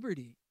of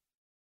liberty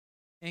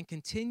and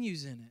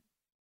continues in it,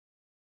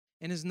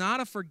 and is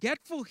not a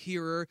forgetful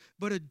hearer,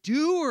 but a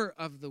doer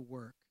of the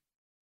work,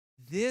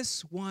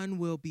 this one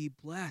will be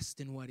blessed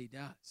in what he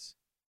does.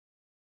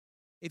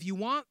 If you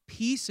want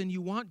peace and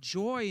you want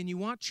joy and you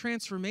want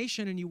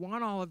transformation and you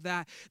want all of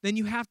that, then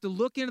you have to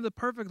look into the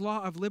perfect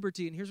law of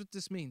liberty. And here's what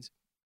this means.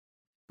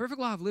 Perfect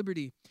law of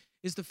liberty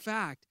is the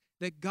fact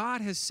that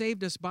God has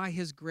saved us by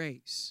his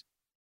grace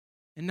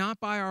and not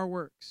by our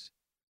works.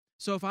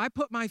 So if I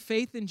put my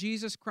faith in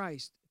Jesus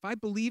Christ, if I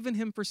believe in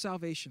him for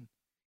salvation,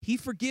 he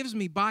forgives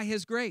me by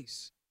his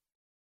grace.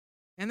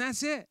 And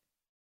that's it.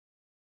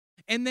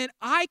 And then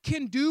I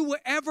can do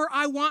whatever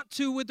I want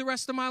to with the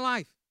rest of my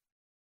life.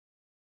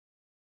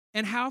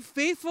 And how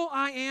faithful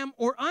I am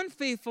or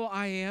unfaithful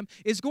I am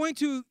is going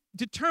to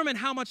determine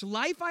how much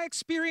life I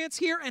experience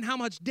here and how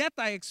much death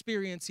I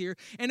experience here.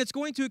 And it's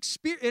going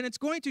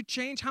to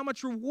change how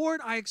much reward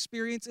I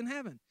experience in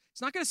heaven.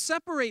 It's not going to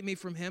separate me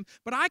from him,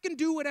 but I can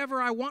do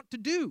whatever I want to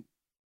do.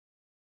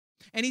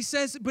 And he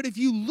says, but if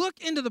you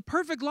look into the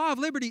perfect law of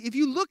liberty, if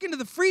you look into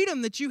the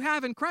freedom that you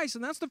have in Christ,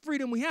 and that's the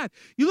freedom we have,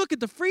 you look at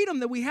the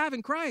freedom that we have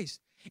in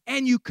Christ,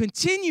 and you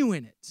continue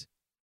in it,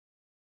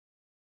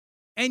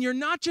 and you're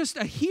not just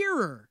a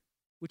hearer,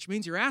 which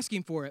means you're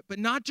asking for it, but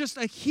not just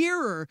a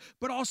hearer,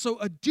 but also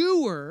a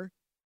doer,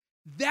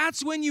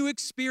 that's when you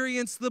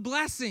experience the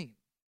blessing.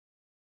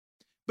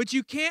 But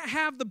you can't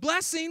have the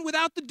blessing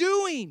without the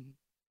doing.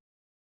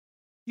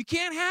 You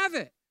can't have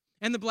it.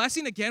 And the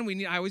blessing,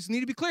 again, I always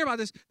need to be clear about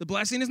this. The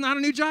blessing is not a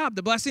new job.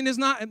 The blessing is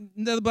not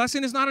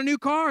a new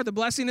car. The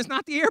blessing is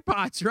not the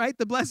AirPods, right?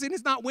 The blessing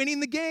is not winning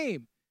the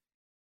game.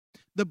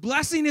 The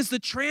blessing is the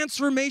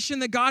transformation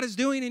that God is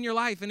doing in your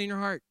life and in your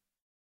heart.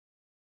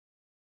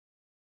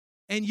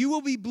 And you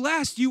will be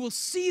blessed. You will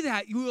see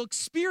that. You will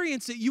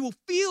experience it. You will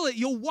feel it.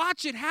 You'll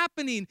watch it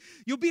happening.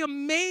 You'll be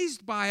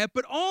amazed by it,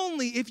 but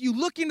only if you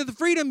look into the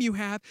freedom you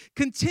have,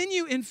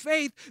 continue in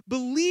faith,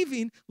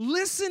 believing,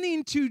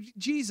 listening to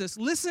Jesus,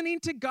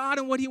 listening to God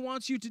and what he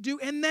wants you to do,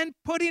 and then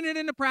putting it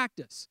into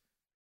practice.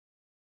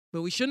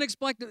 But we shouldn't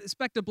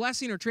expect a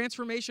blessing or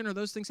transformation or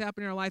those things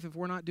happening in our life if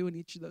we're not doing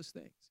each of those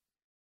things.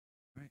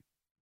 Right?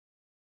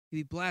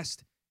 Be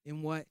blessed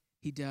in what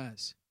he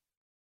does.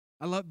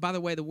 I love, by the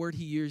way, the word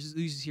he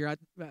uses here.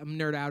 I'm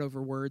nerd out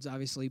over words,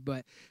 obviously,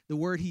 but the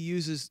word he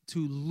uses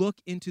to look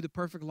into the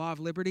perfect law of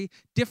liberty,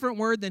 different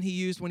word than he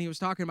used when he was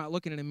talking about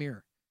looking in a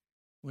mirror.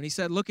 When he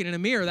said looking in a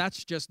mirror,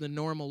 that's just the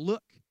normal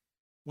look.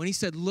 When he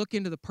said look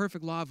into the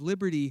perfect law of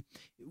liberty,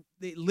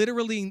 it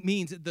literally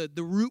means, the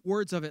root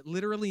words of it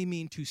literally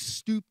mean to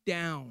stoop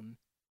down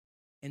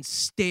and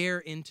stare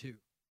into.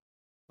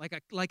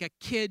 Like a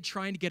kid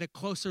trying to get a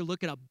closer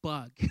look at a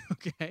bug,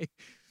 okay?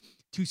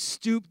 To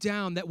stoop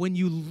down, that when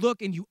you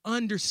look and you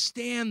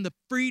understand the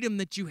freedom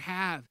that you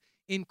have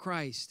in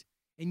Christ,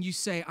 and you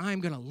say, I'm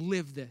going to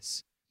live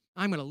this.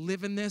 I'm going to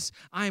live in this.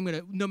 I'm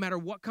going to, no matter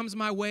what comes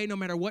my way, no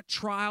matter what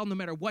trial, no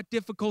matter what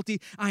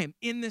difficulty, I am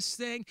in this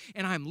thing,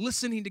 and I'm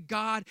listening to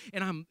God,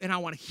 and I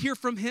want to hear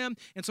from him,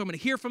 and so I'm going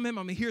to hear from him.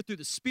 I'm going to hear through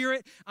the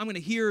Spirit. I'm going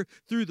to hear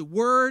through the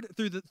Word,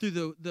 through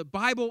the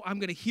Bible. I'm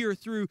going to hear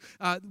through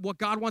what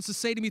God wants to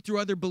say to me through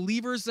other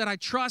believers that I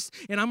trust,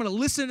 and I'm going to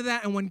listen to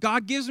that, and when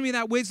God gives me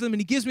that wisdom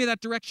and he gives me that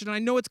direction, and I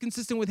know it's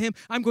consistent with him,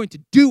 I'm going to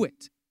do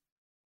it.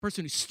 A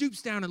person who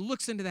stoops down and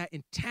looks into that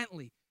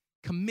intently,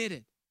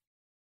 committed.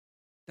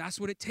 That's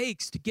what it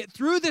takes to get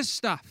through this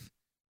stuff.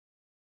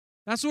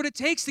 That's what it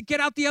takes to get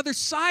out the other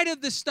side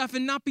of this stuff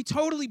and not be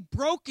totally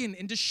broken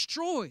and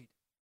destroyed.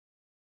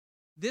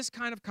 This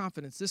kind of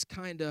confidence, this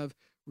kind of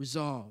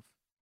resolve.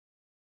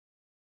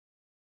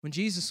 When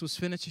Jesus was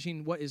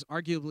finishing what is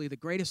arguably the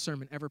greatest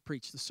sermon ever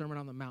preached, the Sermon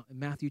on the Mount, in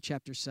Matthew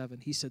chapter 7,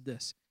 he said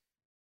this,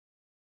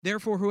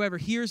 "Therefore, whoever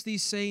hears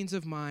these sayings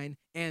of mine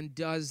and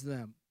does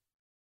them,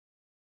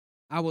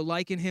 I will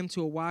liken him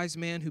to a wise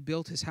man who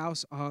built his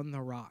house on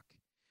the rock.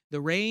 The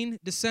rain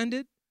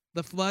descended,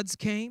 the floods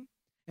came,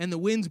 and the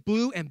winds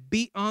blew and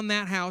beat on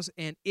that house,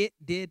 and it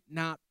did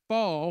not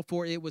fall,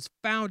 for it was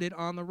founded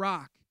on the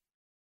rock."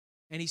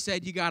 And he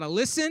said, you got to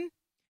listen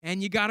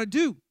and you got to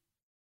do.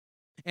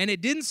 And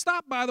it didn't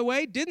stop, by the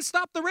way. Didn't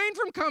stop the rain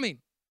from coming.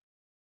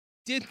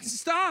 Didn't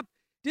stop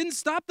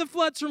the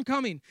floods from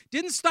coming.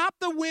 Didn't stop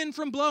the wind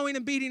from blowing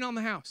and beating on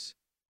the house.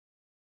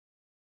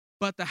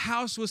 But the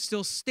house was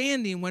still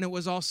standing when it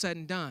was all said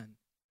and done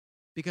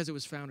because it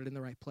was founded in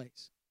the right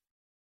place.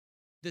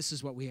 This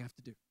is what we have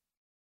to do.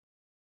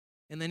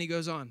 And then he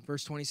goes on,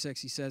 verse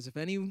 26, he says, if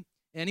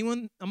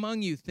anyone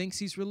among you thinks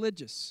he's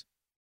religious,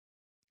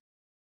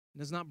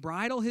 and does not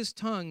bridle his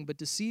tongue, but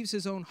deceives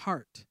his own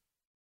heart,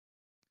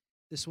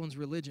 this one's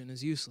religion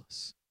is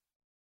useless.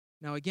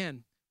 Now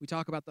again, we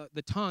talk about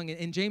the tongue,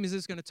 and James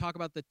is going to talk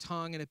about the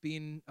tongue and it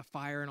being a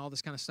fire and all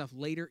this kind of stuff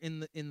later in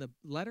the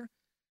letter.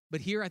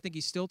 But here I think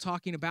he's still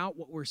talking about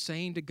what we're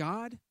saying to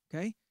God,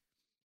 okay?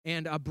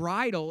 And a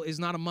bridle is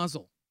not a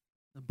muzzle.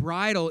 The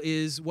bridle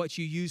is what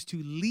you use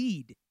to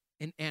lead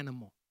an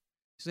animal.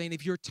 Saying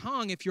if your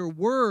tongue, if your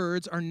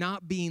words are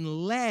not being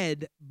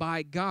led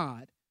by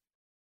God,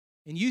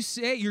 and you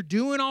say you're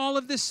doing all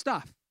of this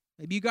stuff,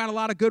 maybe you got a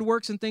lot of good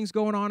works and things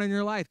going on in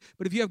your life,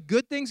 but if you have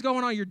good things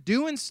going on, you're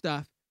doing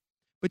stuff,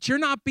 but you're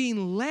not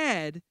being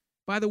led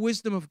by the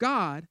wisdom of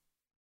God,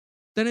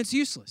 then it's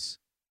useless.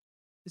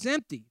 It's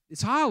empty.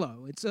 It's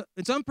hollow.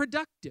 It's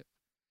unproductive.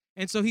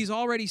 And so he's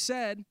already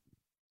said,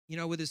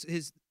 with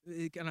his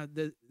kind of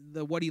the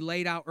what he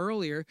laid out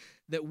earlier,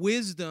 that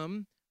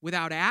wisdom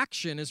without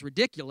action is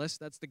ridiculous.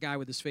 That's the guy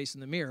with his face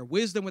in the mirror.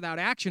 Wisdom without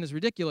action is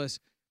ridiculous,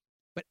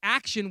 but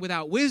action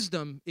without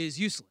wisdom is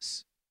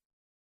useless.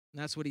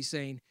 And that's what he's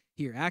saying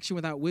here. Action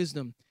without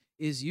wisdom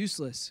is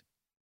useless.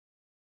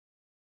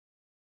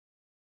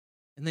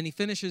 And then he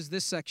finishes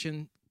this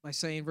section by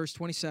saying, verse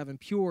 27,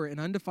 pure and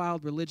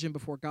undefiled religion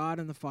before God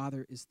and the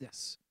Father is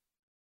this,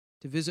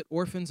 to visit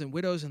orphans and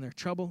widows in their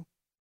trouble,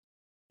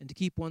 and to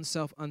keep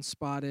oneself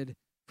unspotted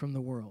from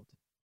the world.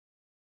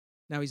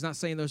 Now, he's not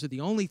saying those are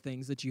the only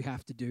things that you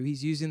have to do.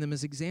 He's using them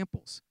as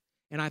examples.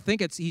 And I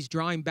think he's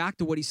drawing back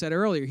to what he said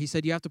earlier. He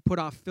said you have to put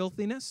off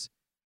filthiness,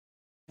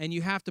 and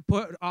you have to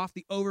put off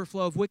the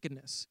overflow of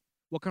wickedness,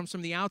 what comes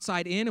from the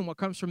outside in and what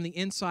comes from the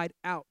inside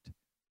out.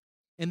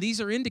 And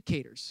these are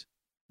indicators.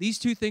 These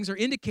two things are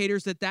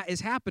indicators that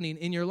is happening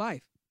in your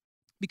life.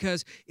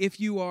 Because if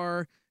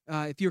you're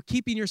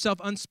keeping yourself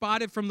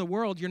unspotted from the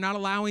world, you're not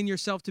allowing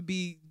yourself to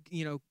be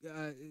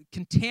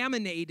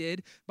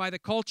contaminated by the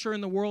culture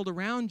and the world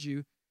around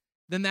you,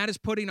 then that is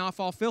putting off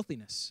all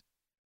filthiness.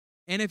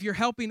 And if you're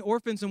helping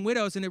orphans and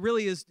widows, and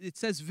it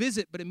says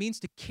visit, but it means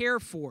to care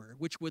for,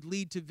 which would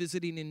lead to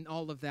visiting and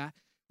all of that,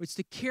 which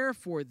to care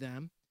for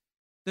them,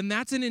 then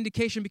that's an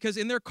indication, because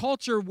in their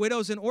culture,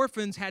 widows and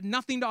orphans had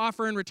nothing to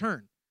offer in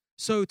return.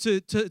 So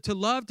to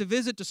love, to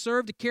visit, to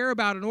serve, to care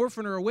about an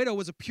orphan or a widow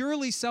was a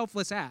purely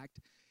selfless act.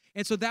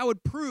 And so that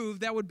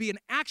would be an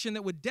action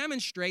that would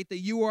demonstrate that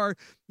you are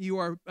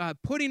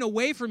putting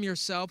away from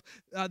yourself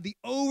the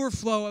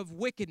overflow of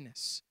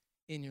wickedness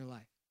in your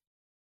life.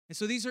 And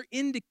so these are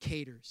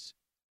indicators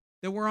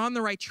that we're on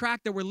the right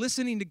track, that we're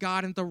listening to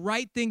God, and the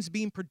right things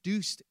being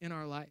produced in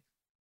our life.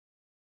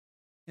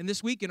 And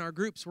this week in our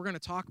groups, we're going to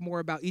talk more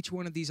about each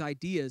one of these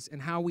ideas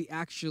and how we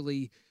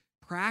actually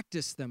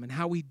practice them and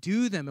how we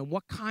do them and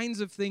what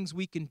kinds of things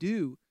we can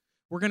do.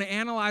 We're going to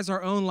analyze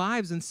our own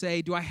lives and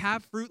say, do I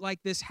have fruit like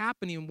this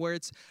happening where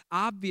it's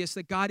obvious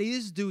that God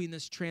is doing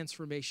this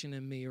transformation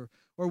in me? Or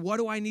what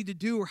do I need to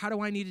do? Or how do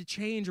I need to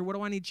change? Or what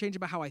do I need to change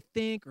about how I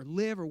think or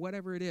live or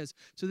whatever it is?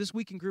 So this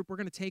week in group, we're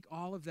going to take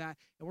all of that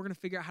and we're going to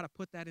figure out how to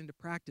put that into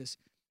practice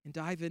and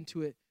dive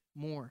into it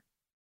more.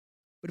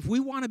 But if we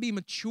want to be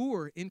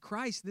mature in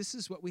Christ, this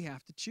is what we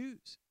have to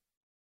choose.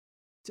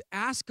 To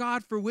ask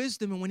God for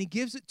wisdom, and when he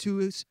gives it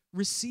to us,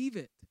 receive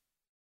it.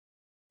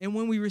 And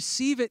when we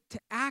receive it, to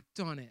act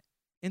on it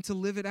and to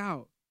live it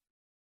out.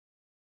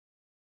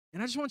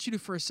 And I just want you to,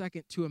 for a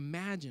second, to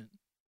imagine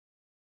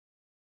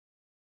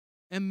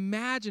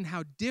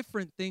how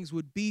different things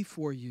would be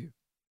for you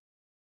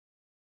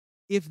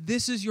if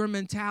this is your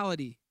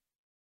mentality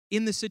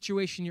in the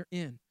situation you're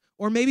in.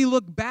 Or maybe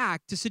look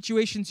back to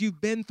situations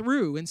you've been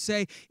through and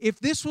say, if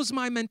this was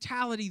my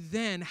mentality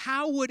then,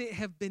 how would it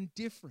have been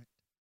different?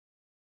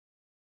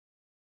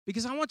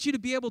 Because I want you to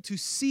be able to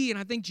see, and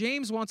I think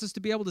James wants us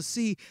to be able to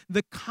see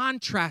the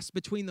contrast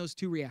between those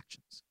two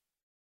reactions.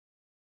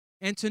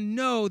 And to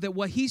know that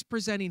what he's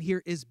presenting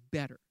here is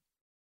better.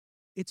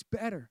 It's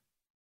better.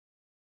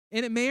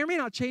 And it may or may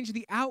not change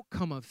the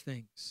outcome of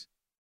things,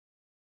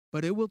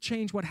 but it will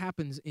change what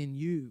happens in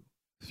you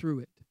through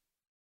it.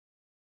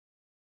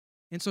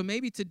 And so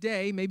maybe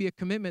today, maybe a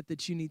commitment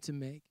that you need to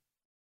make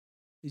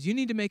is you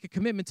need to make a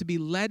commitment to be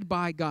led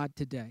by God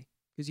today,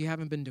 because you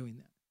haven't been doing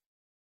that.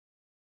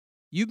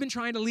 You've been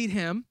trying to lead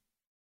him,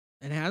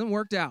 and it hasn't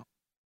worked out.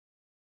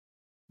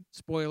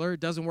 Spoiler, it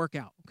doesn't work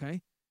out,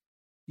 okay?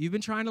 You've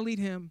been trying to lead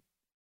him,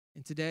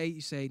 and today you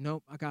say,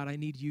 nope, God, I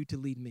need you to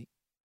lead me.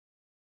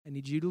 I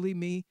need you to lead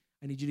me.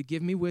 I need you to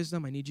give me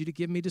wisdom. I need you to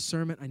give me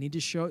discernment. I need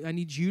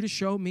you to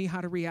show me how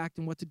to react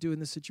and what to do in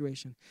this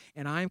situation.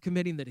 And I am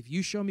committing that if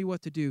you show me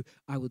what to do,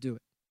 I will do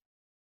it.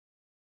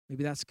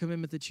 Maybe that's a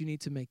commitment that you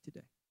need to make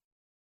today.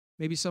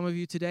 Maybe some of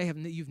you today,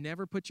 you've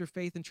never put your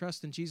faith and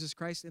trust in Jesus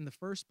Christ in the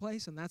first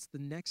place, and that's the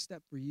next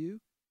step for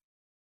you,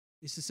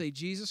 is to say,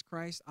 Jesus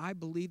Christ, I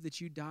believe that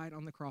you died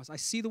on the cross. I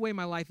see the way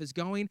my life is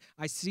going.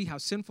 I see how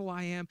sinful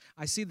I am.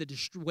 I see the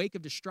wake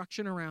of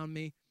destruction around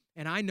me,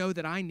 and I know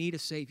that I need a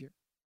Savior.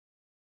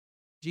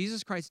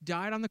 Jesus Christ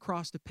died on the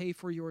cross to pay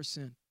for your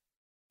sin,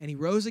 and he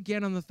rose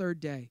again on the third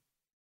day.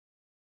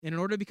 And in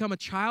order to become a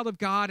child of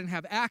God and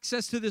have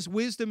access to this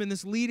wisdom and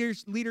this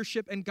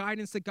leadership and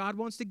guidance that God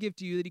wants to give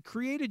to you, that he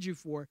created you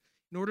for,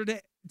 in order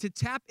to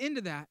tap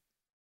into that,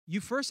 you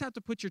first have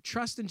to put your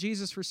trust in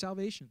Jesus for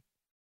salvation.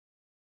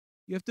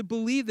 You have to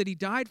believe that he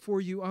died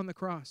for you on the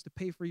cross to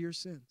pay for your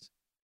sins.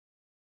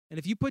 And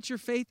if you put your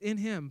faith in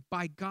him,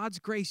 by God's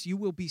grace, you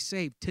will be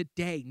saved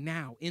today,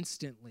 now,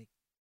 instantly.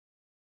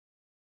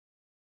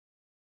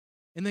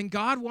 And then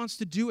God wants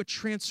to do a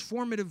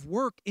transformative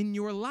work in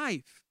your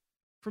life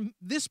from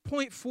this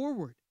point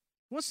forward.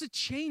 He wants to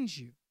change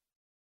you.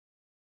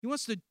 He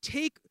wants to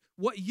take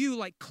what you,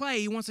 like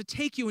clay, he wants to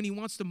take you and he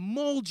wants to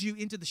mold you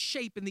into the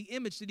shape and the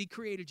image that he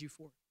created you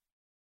for.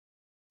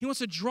 He wants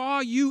to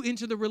draw you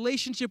into the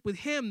relationship with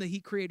him that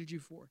he created you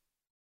for.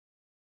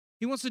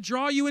 He wants to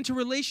draw you into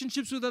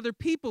relationships with other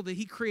people that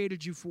he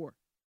created you for.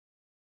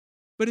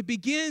 But it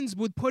begins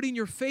with putting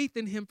your faith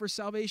in him for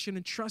salvation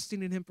and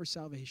trusting in him for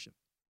salvation.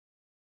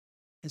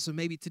 And so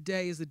maybe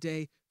today is the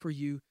day for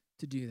you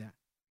to do that.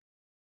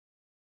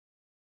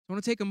 I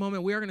want to take a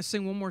moment. We are going to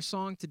sing one more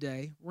song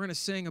today. We're going to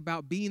sing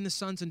about being the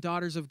sons and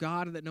daughters of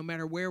God, and that no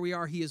matter where we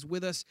are, he is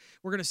with us.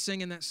 We're going to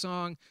sing in that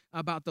song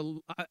about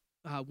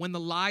when the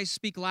lies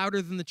speak louder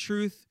than the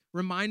truth.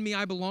 Remind me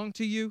I belong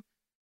to you.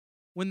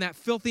 When that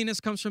filthiness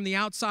comes from the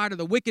outside or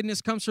the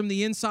wickedness comes from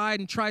the inside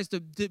and tries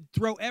to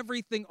throw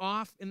everything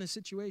off in the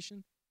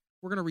situation,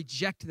 we're going to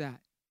reject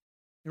that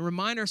and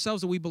remind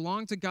ourselves that we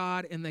belong to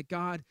God and that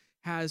God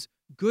has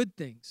good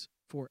things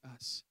for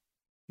us.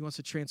 He wants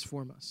to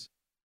transform us.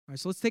 All right,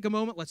 so let's take a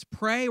moment. Let's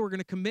pray. We're going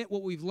to commit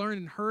what we've learned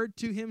and heard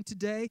to him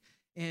today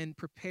and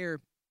prepare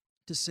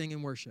to sing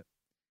and worship.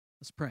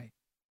 Let's pray.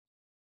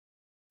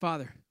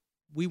 Father,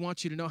 we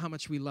want you to know how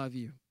much we love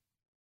you,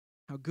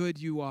 how good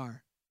you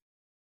are.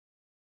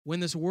 When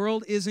this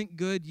world isn't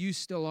good, you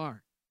still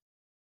are.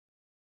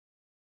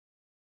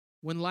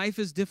 When life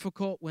is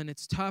difficult, when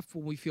it's tough,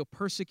 when we feel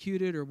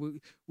persecuted or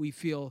we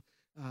feel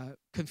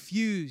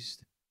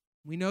confused,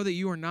 we know that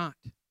you are not.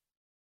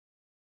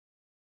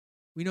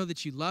 We know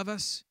that you love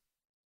us.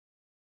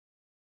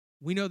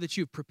 We know that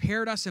you've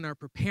prepared us and are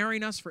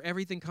preparing us for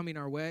everything coming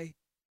our way.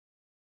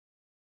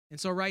 And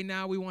so right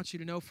now, we want you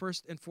to know,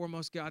 first and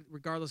foremost, God,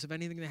 regardless of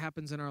anything that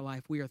happens in our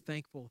life, we are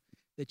thankful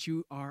that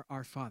you are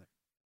our Father.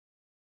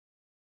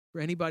 For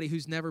anybody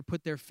who's never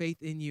put their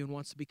faith in you and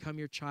wants to become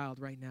your child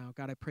right now,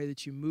 God, I pray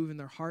that you move in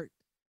their heart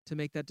to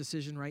make that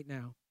decision right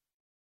now,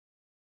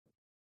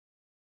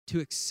 to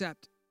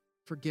accept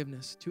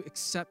forgiveness, to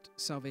accept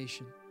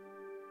salvation,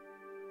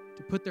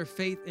 to put their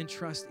faith and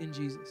trust in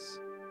Jesus.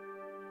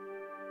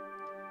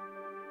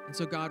 And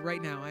so, God,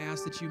 right now, I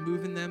ask that you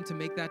move in them to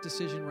make that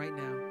decision right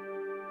now.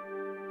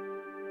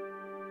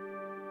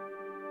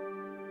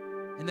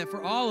 And that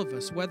for all of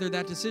us, whether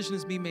that decision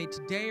is being made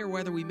today or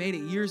whether we made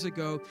it years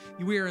ago,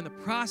 we are in the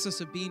process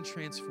of being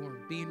transformed,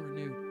 being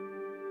renewed.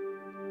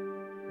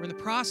 We're in the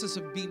process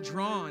of being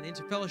drawn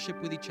into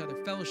fellowship with each other,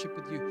 fellowship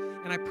with you.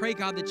 And I pray,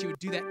 God, that you would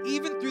do that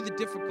even through the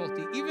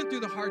difficulty, even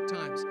through the hard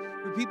times.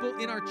 For people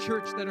in our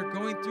church that are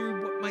going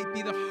through what might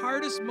be the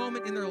hardest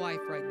moment in their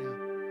life right now.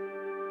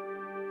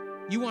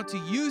 You want to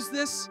use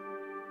this.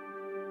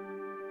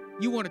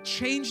 You want to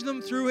change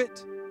them through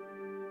it.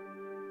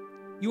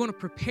 You want to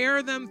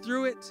prepare them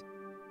through it.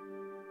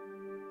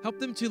 Help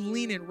them to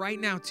lean in right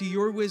now to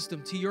your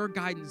wisdom, to your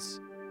guidance.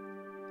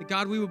 That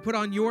God, we would put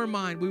on your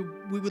mind. We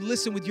would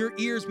listen with your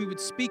ears. We would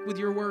speak with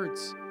your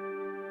words.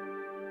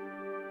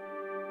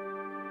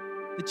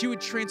 That you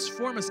would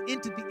transform us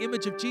into the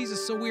image of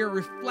Jesus so we are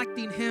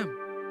reflecting him.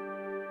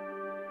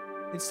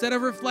 Instead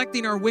of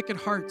reflecting our wicked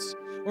hearts,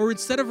 or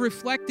instead of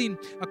reflecting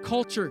a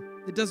culture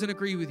that doesn't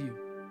agree with you.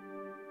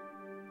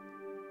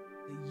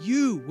 That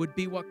you would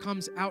be what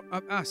comes out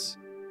of us.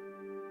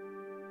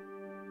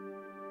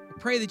 I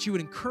pray that you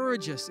would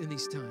encourage us in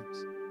these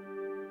times.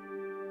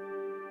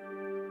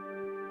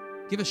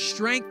 Give us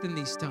strength in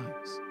these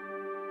times.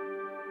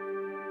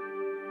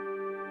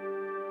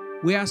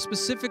 We ask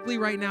specifically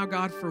right now,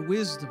 God, for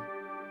wisdom,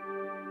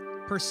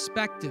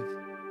 perspective,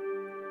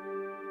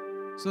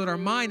 so that our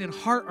mind and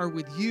heart are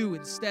with you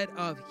instead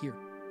of here.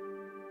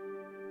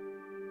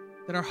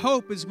 That our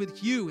hope is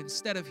with you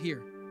instead of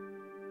here.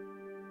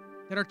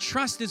 That our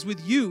trust is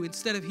with you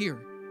instead of here.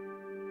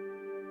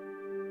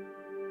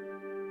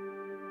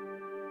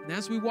 And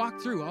as we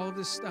walk through all of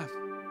this stuff,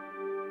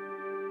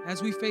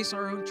 as we face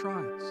our own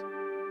trials,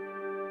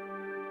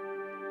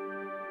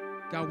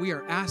 God, we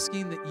are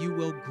asking that you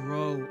will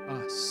grow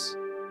us.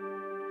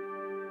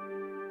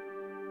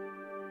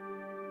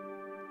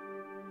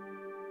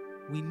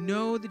 We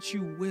know that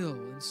you will,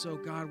 and so,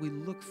 God, we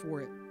look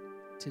for it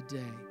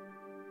today.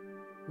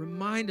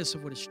 Remind us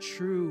of what is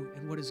true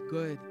and what is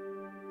good.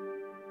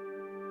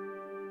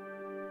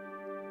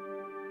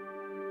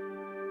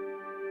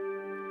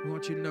 We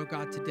want you to know,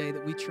 God, today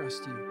that we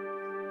trust you.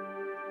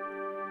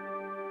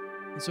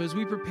 And so as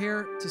we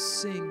prepare to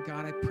sing,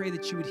 God, I pray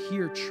that you would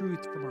hear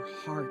truth from our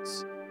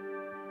hearts,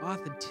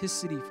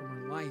 authenticity from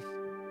our life.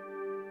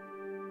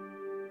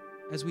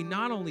 As we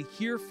not only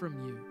hear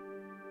from you,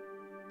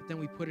 but then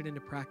we put it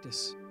into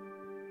practice.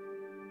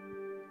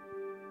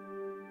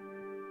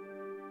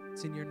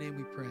 It's in your name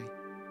we pray.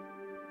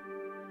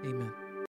 Amen.